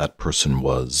what that person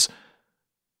was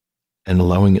and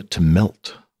allowing it to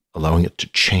melt, allowing it to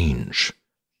change,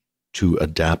 to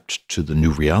adapt to the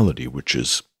new reality, which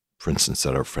is, for instance,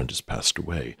 that our friend has passed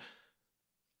away.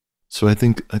 So I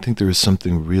think there is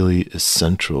something really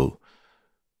essential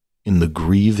in the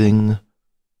grieving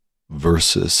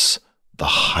versus the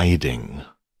hiding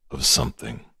of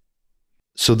something.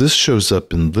 So this shows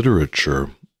up in literature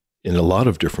in a lot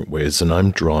of different ways, and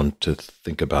I'm drawn to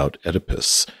think about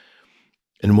Oedipus.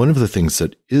 And one of the things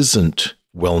that isn't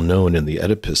well known in the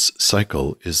Oedipus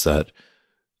cycle is that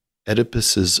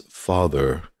Oedipus's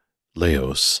father,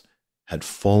 Laos, had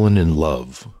fallen in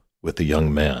love with a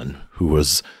young man who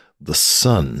was the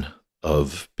son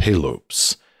of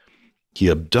Pelops. He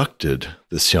abducted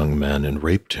this young man and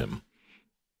raped him.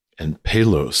 And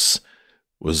Pelos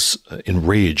was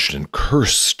enraged and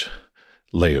cursed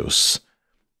Laos.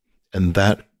 And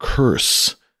that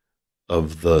curse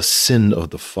of the sin of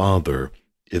the father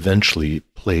eventually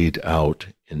played out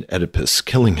in Oedipus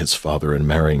killing his father and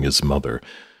marrying his mother.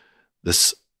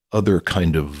 This other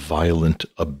kind of violent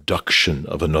abduction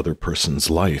of another person's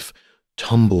life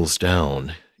tumbles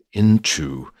down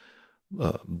into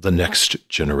the next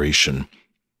generation.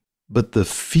 But the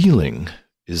feeling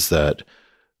is that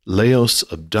Laos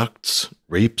abducts,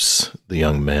 rapes the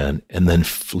young man, and then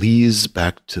flees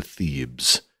back to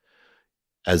Thebes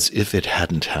as if it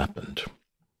hadn't happened.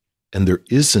 And there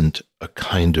isn't a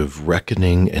kind of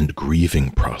reckoning and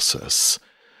grieving process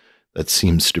that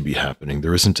seems to be happening.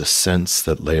 There isn't a sense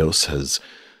that Laos has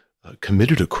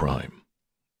committed a crime,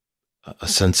 a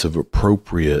sense of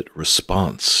appropriate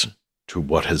response to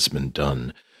what has been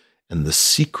done. And the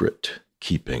secret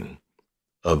keeping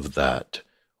of that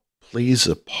plays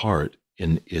a part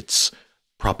in its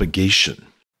propagation.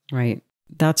 Right.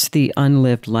 That's the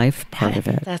unlived life part of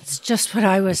it. That's just what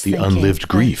I was the thinking. Unlived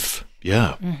grief.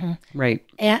 Yeah. Mm-hmm. Right.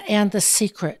 And the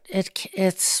secret.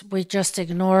 It's we just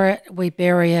ignore it, we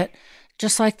bury it,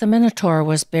 just like the Minotaur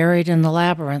was buried in the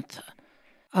labyrinth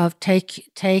of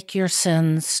take your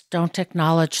sins, don't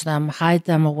acknowledge them, hide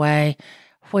them away,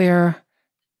 where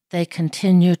they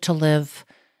continue to live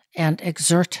and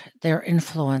exert their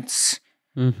influence.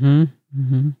 Mm-hmm.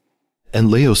 Mm-hmm.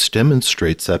 And Laos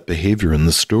demonstrates that behavior in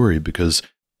the story because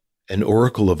an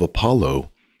oracle of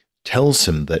Apollo tells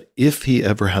him that if he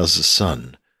ever has a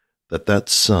son, that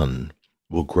son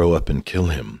will grow up and kill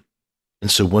him. And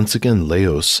so once again,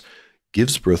 Laos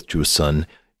gives birth to a son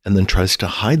and then tries to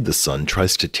hide the son,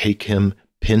 tries to take him,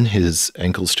 pin his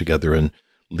ankles together and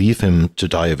leave him to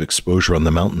die of exposure on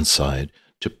the mountainside,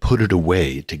 to put it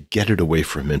away, to get it away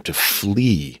from him, to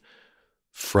flee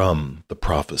from the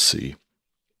prophecy.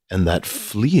 And that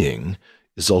fleeing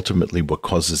is ultimately what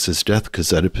causes his death,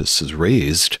 because Oedipus is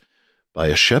raised by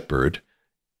a shepherd,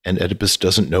 and Oedipus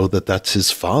doesn't know that that's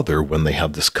his father when they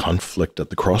have this conflict at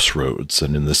the crossroads,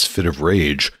 and in this fit of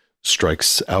rage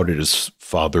strikes out at his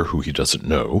father, who he doesn't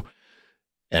know,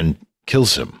 and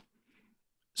kills him.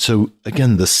 So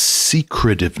again, the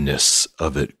secretiveness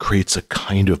of it creates a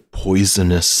kind of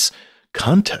poisonous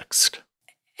context.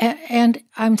 And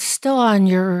I'm still on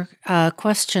your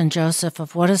question, Joseph,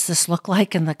 of what does this look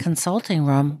like in the consulting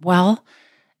room? Well,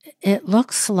 it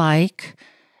looks like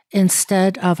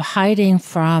instead of hiding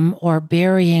from or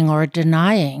burying or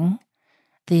denying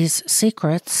these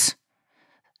secrets,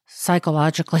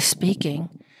 psychologically speaking,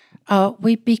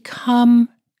 we become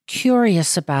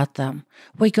curious about them.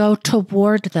 We go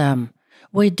toward them.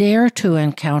 We dare to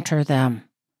encounter them.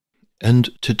 And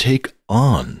to take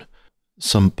on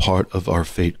some part of our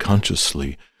fate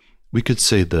consciously. We could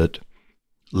say that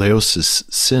Laos's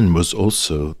sin was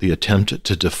also the attempt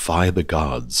to defy the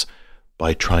gods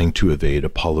by trying to evade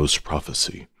Apollo's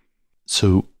prophecy.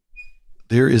 So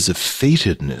there is a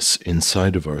fatedness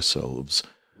inside of ourselves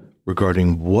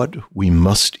regarding what we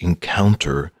must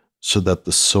encounter so that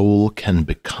the soul can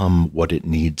become what it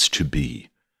needs to be.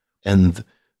 And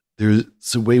there's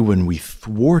a way when we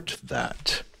thwart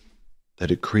that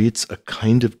it creates a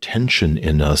kind of tension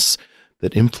in us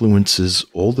that influences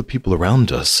all the people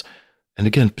around us. And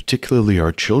again, particularly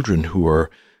our children, who are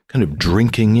kind of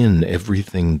drinking in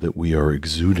everything that we are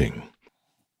exuding.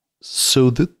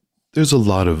 So there's a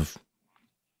lot of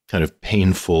kind of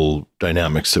painful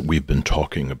dynamics that we've been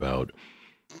talking about.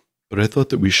 But I thought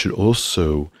that we should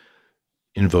also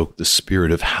invoke the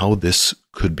spirit of how this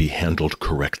could be handled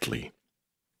correctly.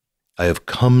 I have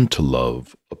come to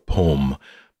love a poem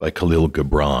by Khalil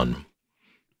Gibran,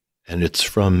 and it's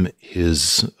from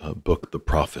his book, The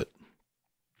Prophet.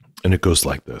 And it goes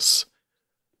like this.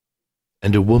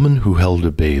 And a woman who held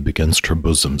a babe against her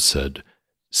bosom said,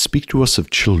 "Speak to us of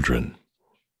children."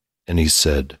 And he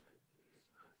said,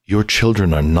 "Your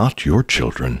children are not your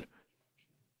children.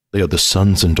 They are the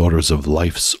sons and daughters of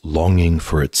life's longing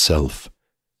for itself.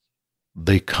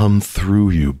 They come through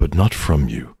you, but not from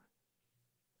you.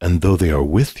 And though they are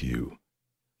with you,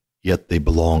 yet they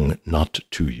belong not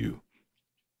to you.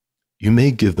 You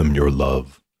may give them your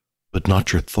love, but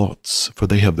not your thoughts, for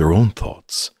they have their own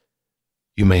thoughts.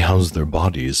 You may house their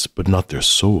bodies, but not their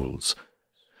souls,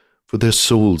 for their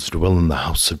souls dwell in the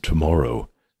house of tomorrow,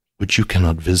 which you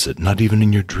cannot visit, not even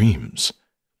in your dreams.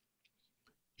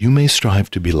 You may strive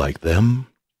to be like them,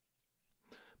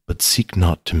 but seek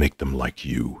not to make them like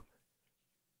you,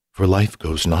 for life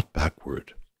goes not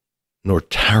backward, nor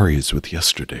tarries with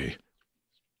yesterday.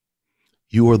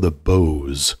 You are the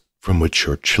bows from which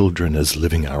your children as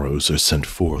living arrows are sent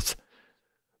forth.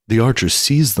 The archer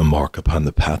sees the mark upon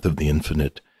the path of the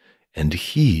infinite, and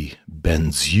he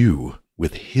bends you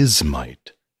with his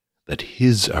might, that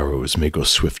his arrows may go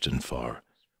swift and far.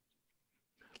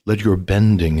 Let your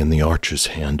bending in the archer's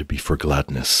hand be for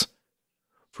gladness,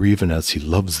 for even as he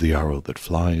loves the arrow that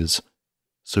flies,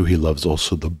 so he loves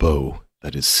also the bow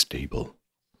that is stable.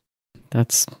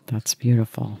 That's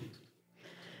beautiful.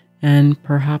 And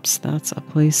perhaps that's a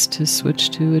place to switch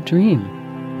to a dream.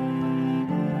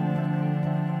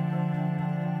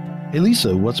 Hey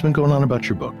Lisa, what's been going on about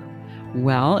your book?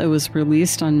 Well, it was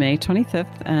released on May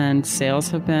 25th, and sales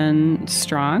have been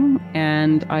strong,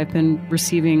 and I've been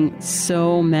receiving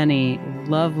so many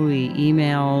lovely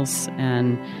emails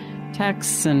and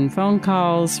texts and phone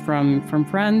calls from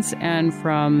friends and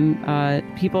from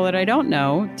people that I don't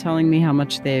know telling me how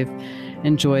much they've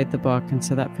enjoyed the book, and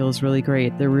so that feels really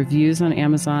great. The reviews on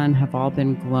Amazon have all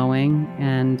been glowing,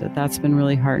 and that's been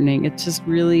really heartening. It's just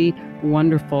really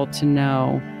wonderful to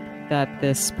know that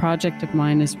this project of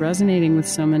mine is resonating with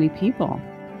so many people.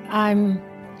 I'm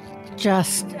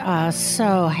just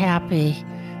so happy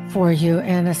for you,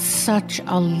 and it's such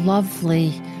a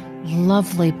lovely,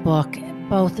 lovely book,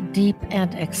 both deep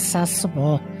and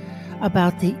accessible,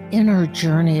 about the inner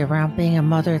journey around being a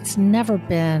mother. That's never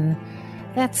been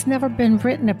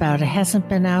written about. It hasn't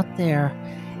been out there.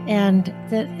 And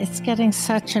that it's getting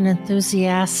such an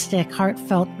enthusiastic,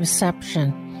 heartfelt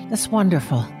reception. It's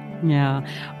wonderful. Yeah.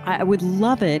 I would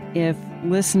love it if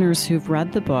listeners who've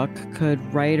read the book could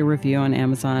write a review on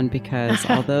Amazon, because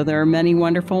although there are many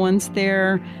wonderful ones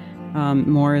there,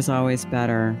 more is always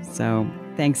better. So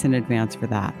thanks in advance for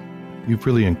that. You've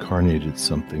really incarnated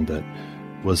something that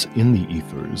was in the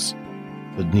ethers,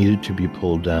 but needed to be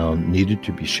pulled down, needed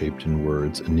to be shaped in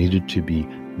words, and needed to be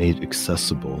made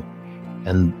accessible.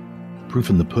 And proof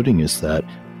in the pudding is that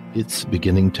it's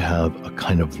beginning to have a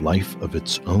kind of life of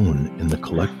its own in the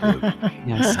collective.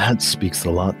 Yes. That speaks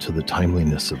a lot to the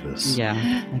timeliness of this. Yeah,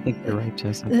 I think you're right,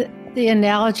 Joseph. The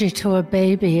analogy to a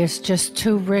baby is just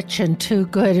too rich and too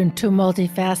good and too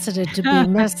multifaceted to be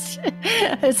missed.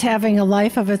 It's having a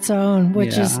life of its own,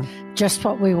 which is just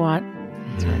what we want.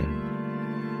 That's right.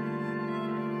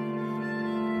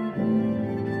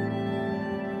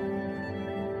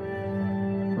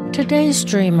 Today's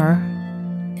dreamer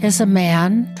is a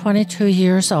man, 22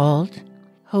 years old,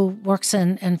 who works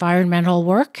in environmental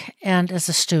work and is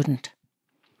a student.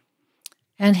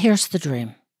 And here's the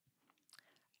dream.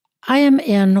 I am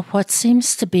in what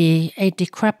seems to be a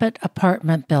decrepit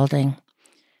apartment building,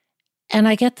 and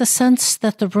I get the sense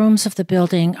that the rooms of the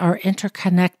building are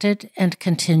interconnected and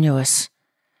continuous.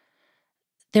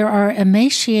 There are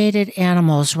emaciated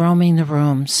animals roaming the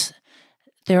rooms.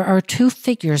 There are two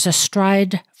figures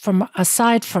aside from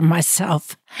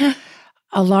myself,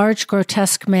 a large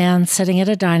grotesque man sitting at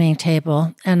a dining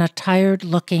table and a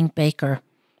tired-looking baker.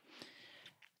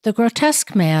 The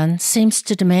grotesque man seems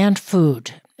to demand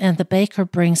food, and the baker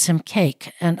brings him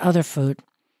cake and other food.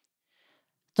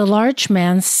 The large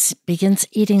man begins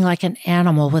eating like an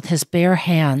animal with his bare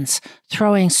hands,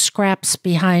 throwing scraps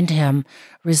behind him,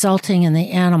 resulting in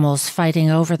the animals fighting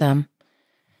over them.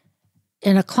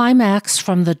 In a climax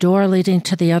from the door leading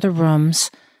to the other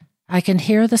rooms, I can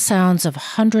hear the sounds of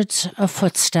hundreds of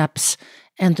footsteps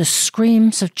and the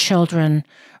screams of children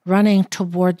running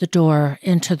toward the door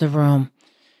into the room.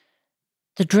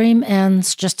 The dream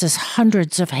ends just as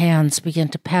hundreds of hands begin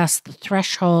to pass the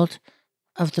threshold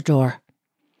of the door.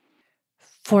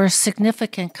 For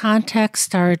significant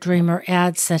context, our dreamer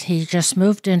adds that he just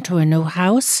moved into a new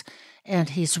house and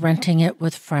he's renting it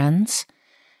with friends,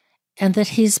 and that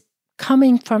he's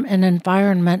coming from an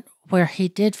environment where he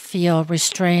did feel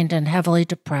restrained and heavily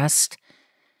depressed.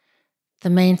 The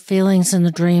main feelings in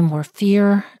the dream were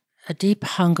fear, a deep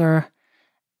hunger,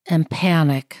 and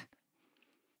panic.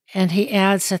 And he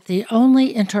adds that the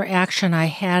only interaction I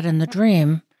had in the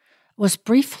dream was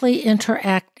briefly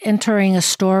entering a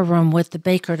storeroom with the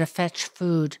baker to fetch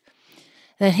food,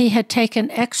 that he had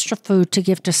taken extra food to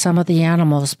give to some of the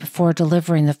animals before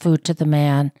delivering the food to the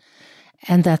man,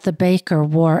 and that the baker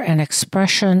wore an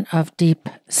expression of deep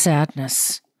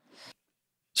sadness.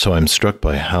 So I'm struck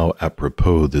by how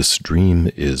apropos this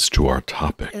dream is to our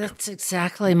topic. That's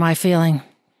exactly my feeling.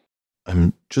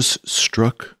 I'm just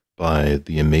struck by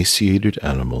the emaciated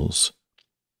animals,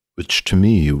 which to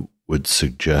me would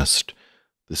suggest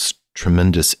this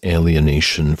tremendous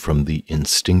alienation from the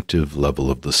instinctive level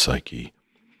of the psyche,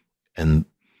 and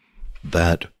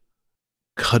that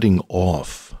cutting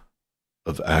off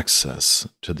of access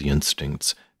to the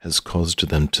instincts has caused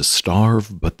them to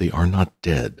starve, but they are not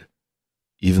dead,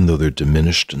 even though they're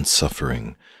diminished and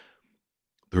suffering.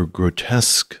 Their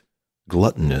grotesque,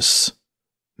 gluttonous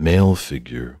male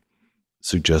figure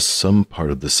suggests some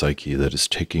part of the psyche that is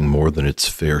taking more than its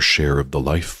fair share of the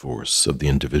life force of the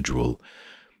individual.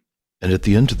 And at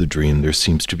the end of the dream, there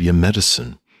seems to be a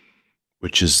medicine,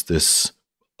 which is this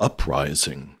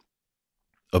uprising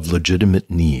of legitimate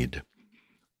need,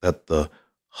 that the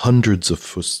hundreds of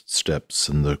footsteps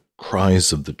and the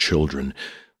cries of the children,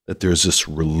 that there's this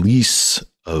release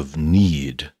of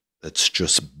need that's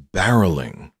just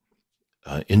barreling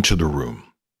into the room,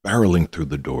 barreling through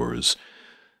the doors.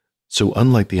 So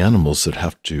unlike the animals that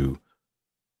have to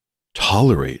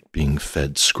tolerate being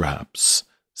fed scraps,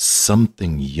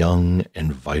 something young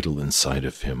and vital inside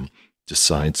of him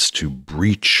decides to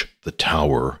breach the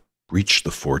tower, breach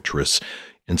the fortress,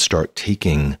 and start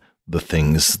taking the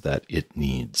things that it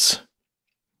needs.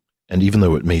 And even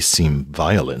though it may seem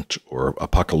violent or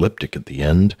apocalyptic at the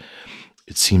end,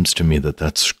 it seems to me that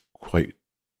that's quite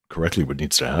correctly what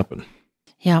needs to happen.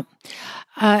 Yeah,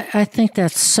 I think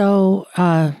that's so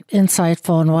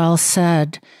insightful and well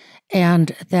said,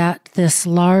 and that this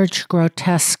large,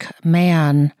 grotesque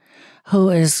man who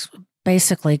is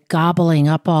basically gobbling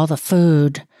up all the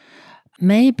food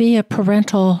may be a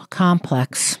parental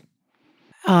complex,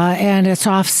 and it's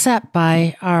offset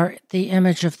by the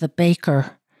image of the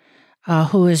baker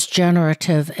who is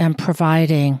generative and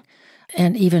providing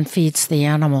and even feeds the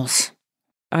animals.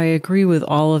 I agree with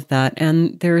all of that.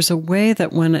 And there's a way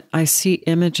that when I see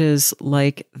images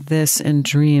like this in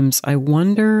dreams, I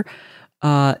wonder,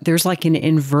 there's like an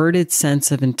inverted sense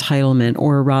of entitlement,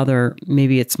 or rather,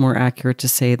 maybe it's more accurate to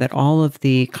say that all of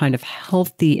the kind of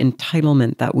healthy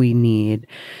entitlement that we need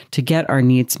to get our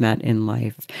needs met in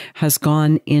life has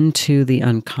gone into the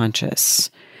unconscious.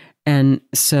 And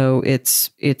so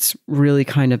it's really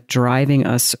kind of driving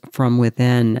us from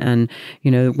within. And,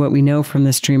 you know, what we know from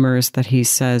this dreamer is that he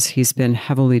says he's been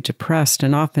heavily depressed.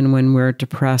 And often when we're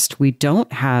depressed, we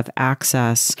don't have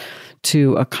access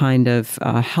to a kind of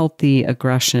healthy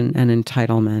aggression and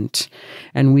entitlement.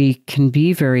 And we can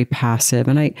be very passive.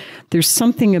 And there's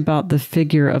something about the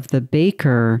figure of the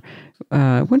baker.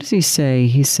 What does he say?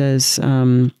 He says,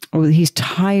 he's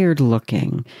tired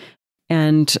looking.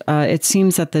 And it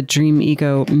seems that the dream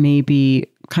ego may be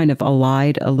kind of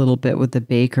allied a little bit with the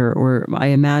baker, or I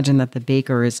imagine that the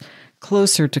baker is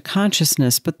closer to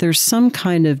consciousness, but there's some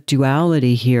kind of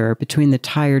duality here between the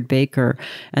tired baker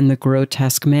and the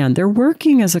grotesque man. They're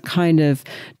working as a kind of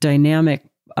dynamic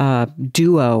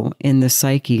duo in the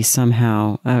psyche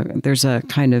somehow. There's a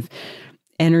kind of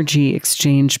energy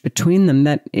exchange between them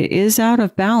that is out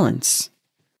of balance.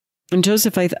 And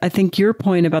Joseph, I think your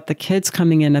point about the kids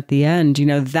coming in at the end, you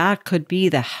know, that could be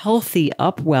the healthy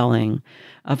upwelling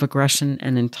of aggression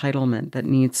and entitlement that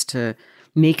needs to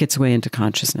make its way into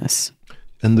consciousness.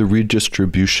 And the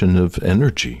redistribution of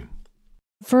energy.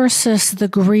 Versus the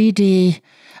greedy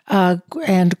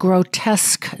and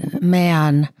grotesque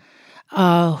man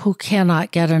who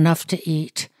cannot get enough to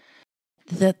eat.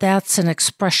 That's an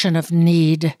expression of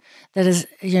need that is,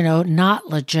 you know, not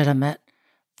legitimate,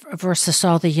 versus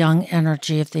all the young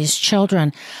energy of these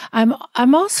children.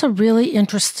 I'm also really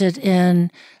interested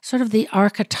in sort of the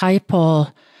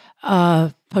archetypal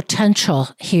potential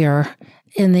here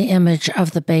in the image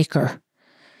of the baker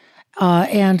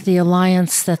and the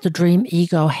alliance that the dream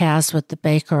ego has with the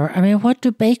baker. I mean, what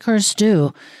do bakers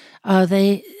do?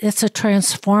 It's a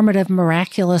transformative,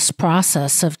 miraculous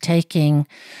process of taking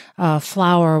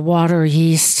flour, water,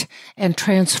 yeast, and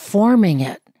transforming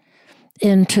it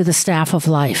into the staff of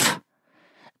life,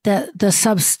 that the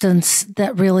substance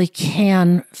that really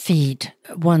can feed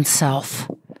oneself.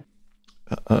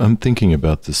 I'm thinking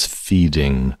about this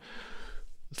feeding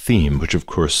theme, which of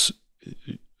course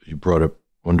you brought up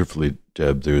wonderfully,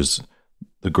 Deb. There's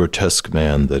the grotesque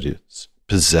man that is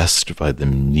possessed by the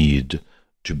need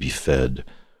to be fed.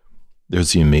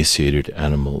 There's the emaciated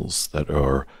animals that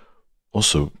are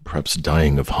also perhaps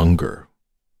dying of hunger,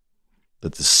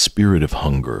 that the spirit of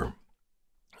hunger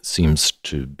seems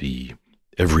to be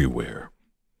everywhere.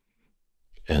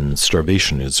 And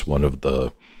starvation is one of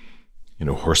the,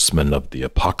 horsemen of the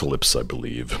apocalypse, I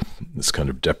believe, this kind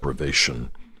of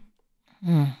deprivation.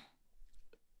 Mm.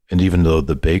 And even though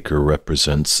the baker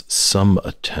represents some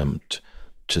attempt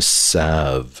to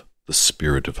salve the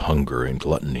spirit of hunger and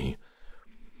gluttony,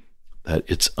 that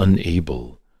it's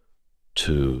unable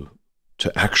to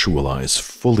actualize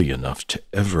fully enough to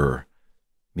ever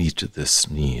meet this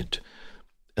need,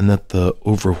 and that the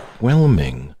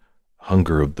overwhelming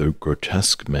hunger of the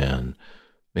grotesque man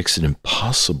makes it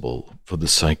impossible for the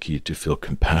psyche to feel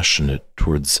compassionate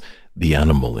towards the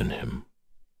animal in him.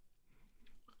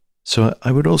 So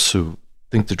I would also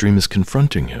think the dream is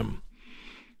confronting him,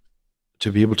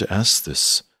 to be able to ask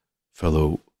this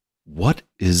fellow, what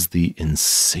is the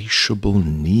insatiable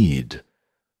need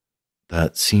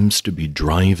that seems to be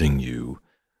driving you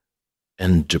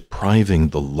and depriving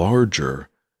the larger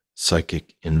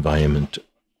psychic environment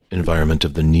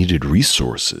of the needed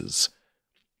resources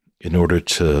in order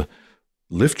to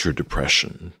lift your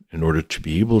depression, in order to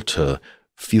be able to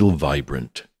feel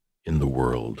vibrant in the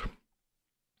world?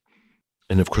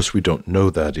 And of course, we don't know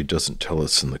that. He doesn't tell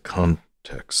us in the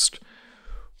context,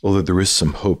 although there is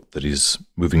some hope that he's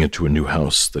moving into a new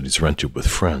house that he's rented with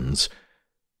friends,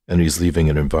 and he's leaving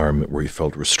an environment where he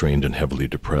felt restrained and heavily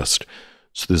depressed.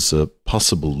 So there's a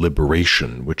possible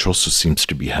liberation, which also seems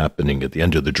to be happening at the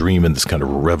end of the dream, in this kind of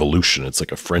revolution. It's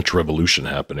like a French Revolution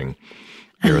happening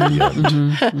there at the end.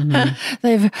 Mm-hmm, mm-hmm.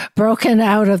 They've broken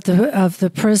out of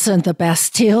the prison. The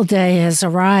Bastille Day has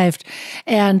arrived,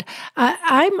 and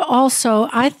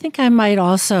I think I might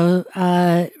also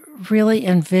really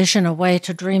envision a way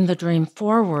to dream the dream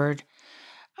forward,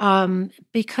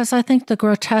 because I think the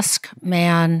grotesque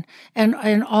man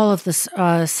and all of this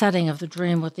setting of the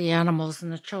dream with the animals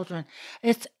and the children,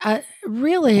 it's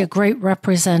really a great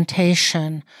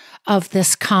representation of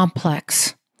this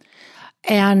complex,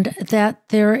 and that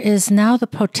there is now the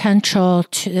potential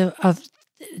of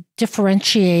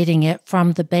differentiating it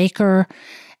from the baker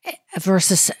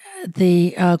versus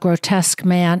the grotesque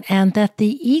man, and that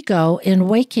the ego in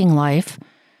waking life,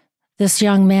 this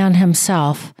young man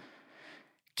himself,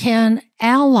 can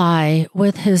ally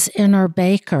with his inner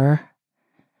baker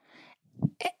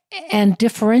and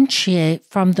differentiate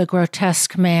from the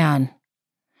grotesque man.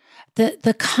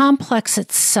 The complex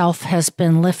itself has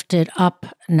been lifted up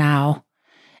now.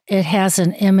 It has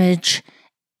an image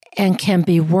and can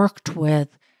be worked with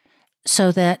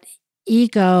so that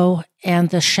ego and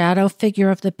the shadow figure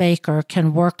of the baker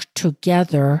can work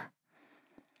together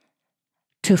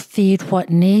to feed what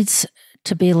needs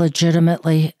to be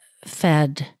legitimately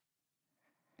fed,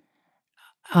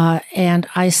 and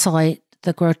isolate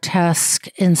the grotesque,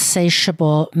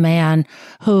 insatiable man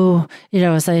who,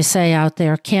 as they say out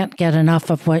there, can't get enough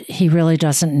of what he really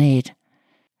doesn't need.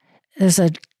 There's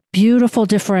a beautiful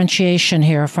differentiation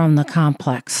here from the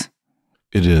complex.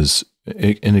 It is.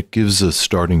 And it gives a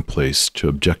starting place to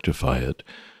objectify it.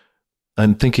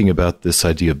 I'm thinking about this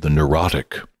idea of the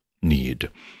neurotic need,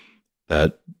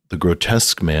 that the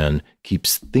grotesque man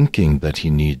keeps thinking that he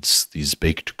needs these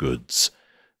baked goods,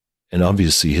 and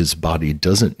obviously his body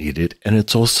doesn't need it, and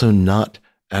it's also not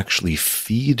actually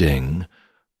feeding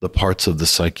the parts of the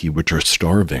psyche which are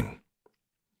starving.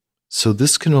 So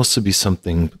this can also be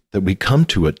something that we come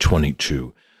to at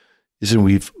 22.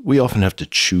 We often have to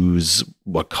choose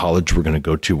what college we're going to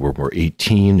go to when we're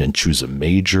 18 and choose a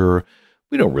major.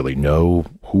 We don't really know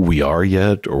who we are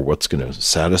yet or what's going to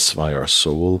satisfy our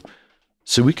soul.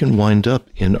 So we can wind up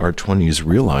in our 20s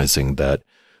realizing that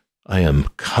I am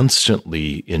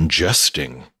constantly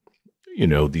ingesting,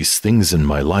 these things in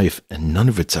my life, and none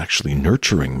of it's actually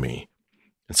nurturing me.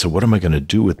 And so what am I going to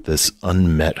do with this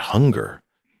unmet hunger?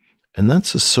 And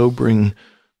that's a sobering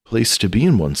place to be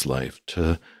in one's life,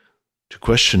 to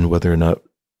question whether or not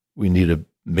we need a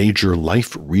major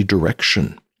life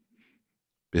redirection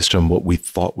based on what we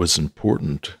thought was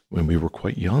important when we were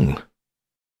quite young.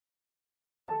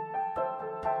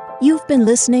 You've been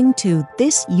listening to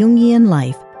This Jungian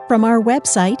Life. From our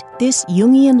website,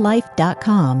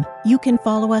 thisjungianlife.com, you can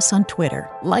follow us on Twitter,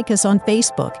 like us on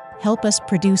Facebook, help us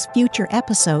produce future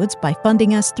episodes by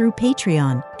funding us through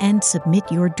Patreon, and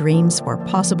submit your dreams for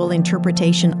possible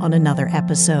interpretation on another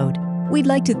episode. We'd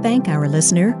like to thank our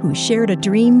listener who shared a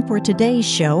dream for today's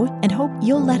show and hope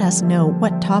you'll let us know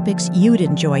what topics you'd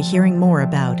enjoy hearing more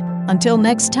about. Until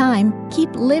next time,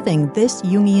 keep living this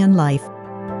Jungian life.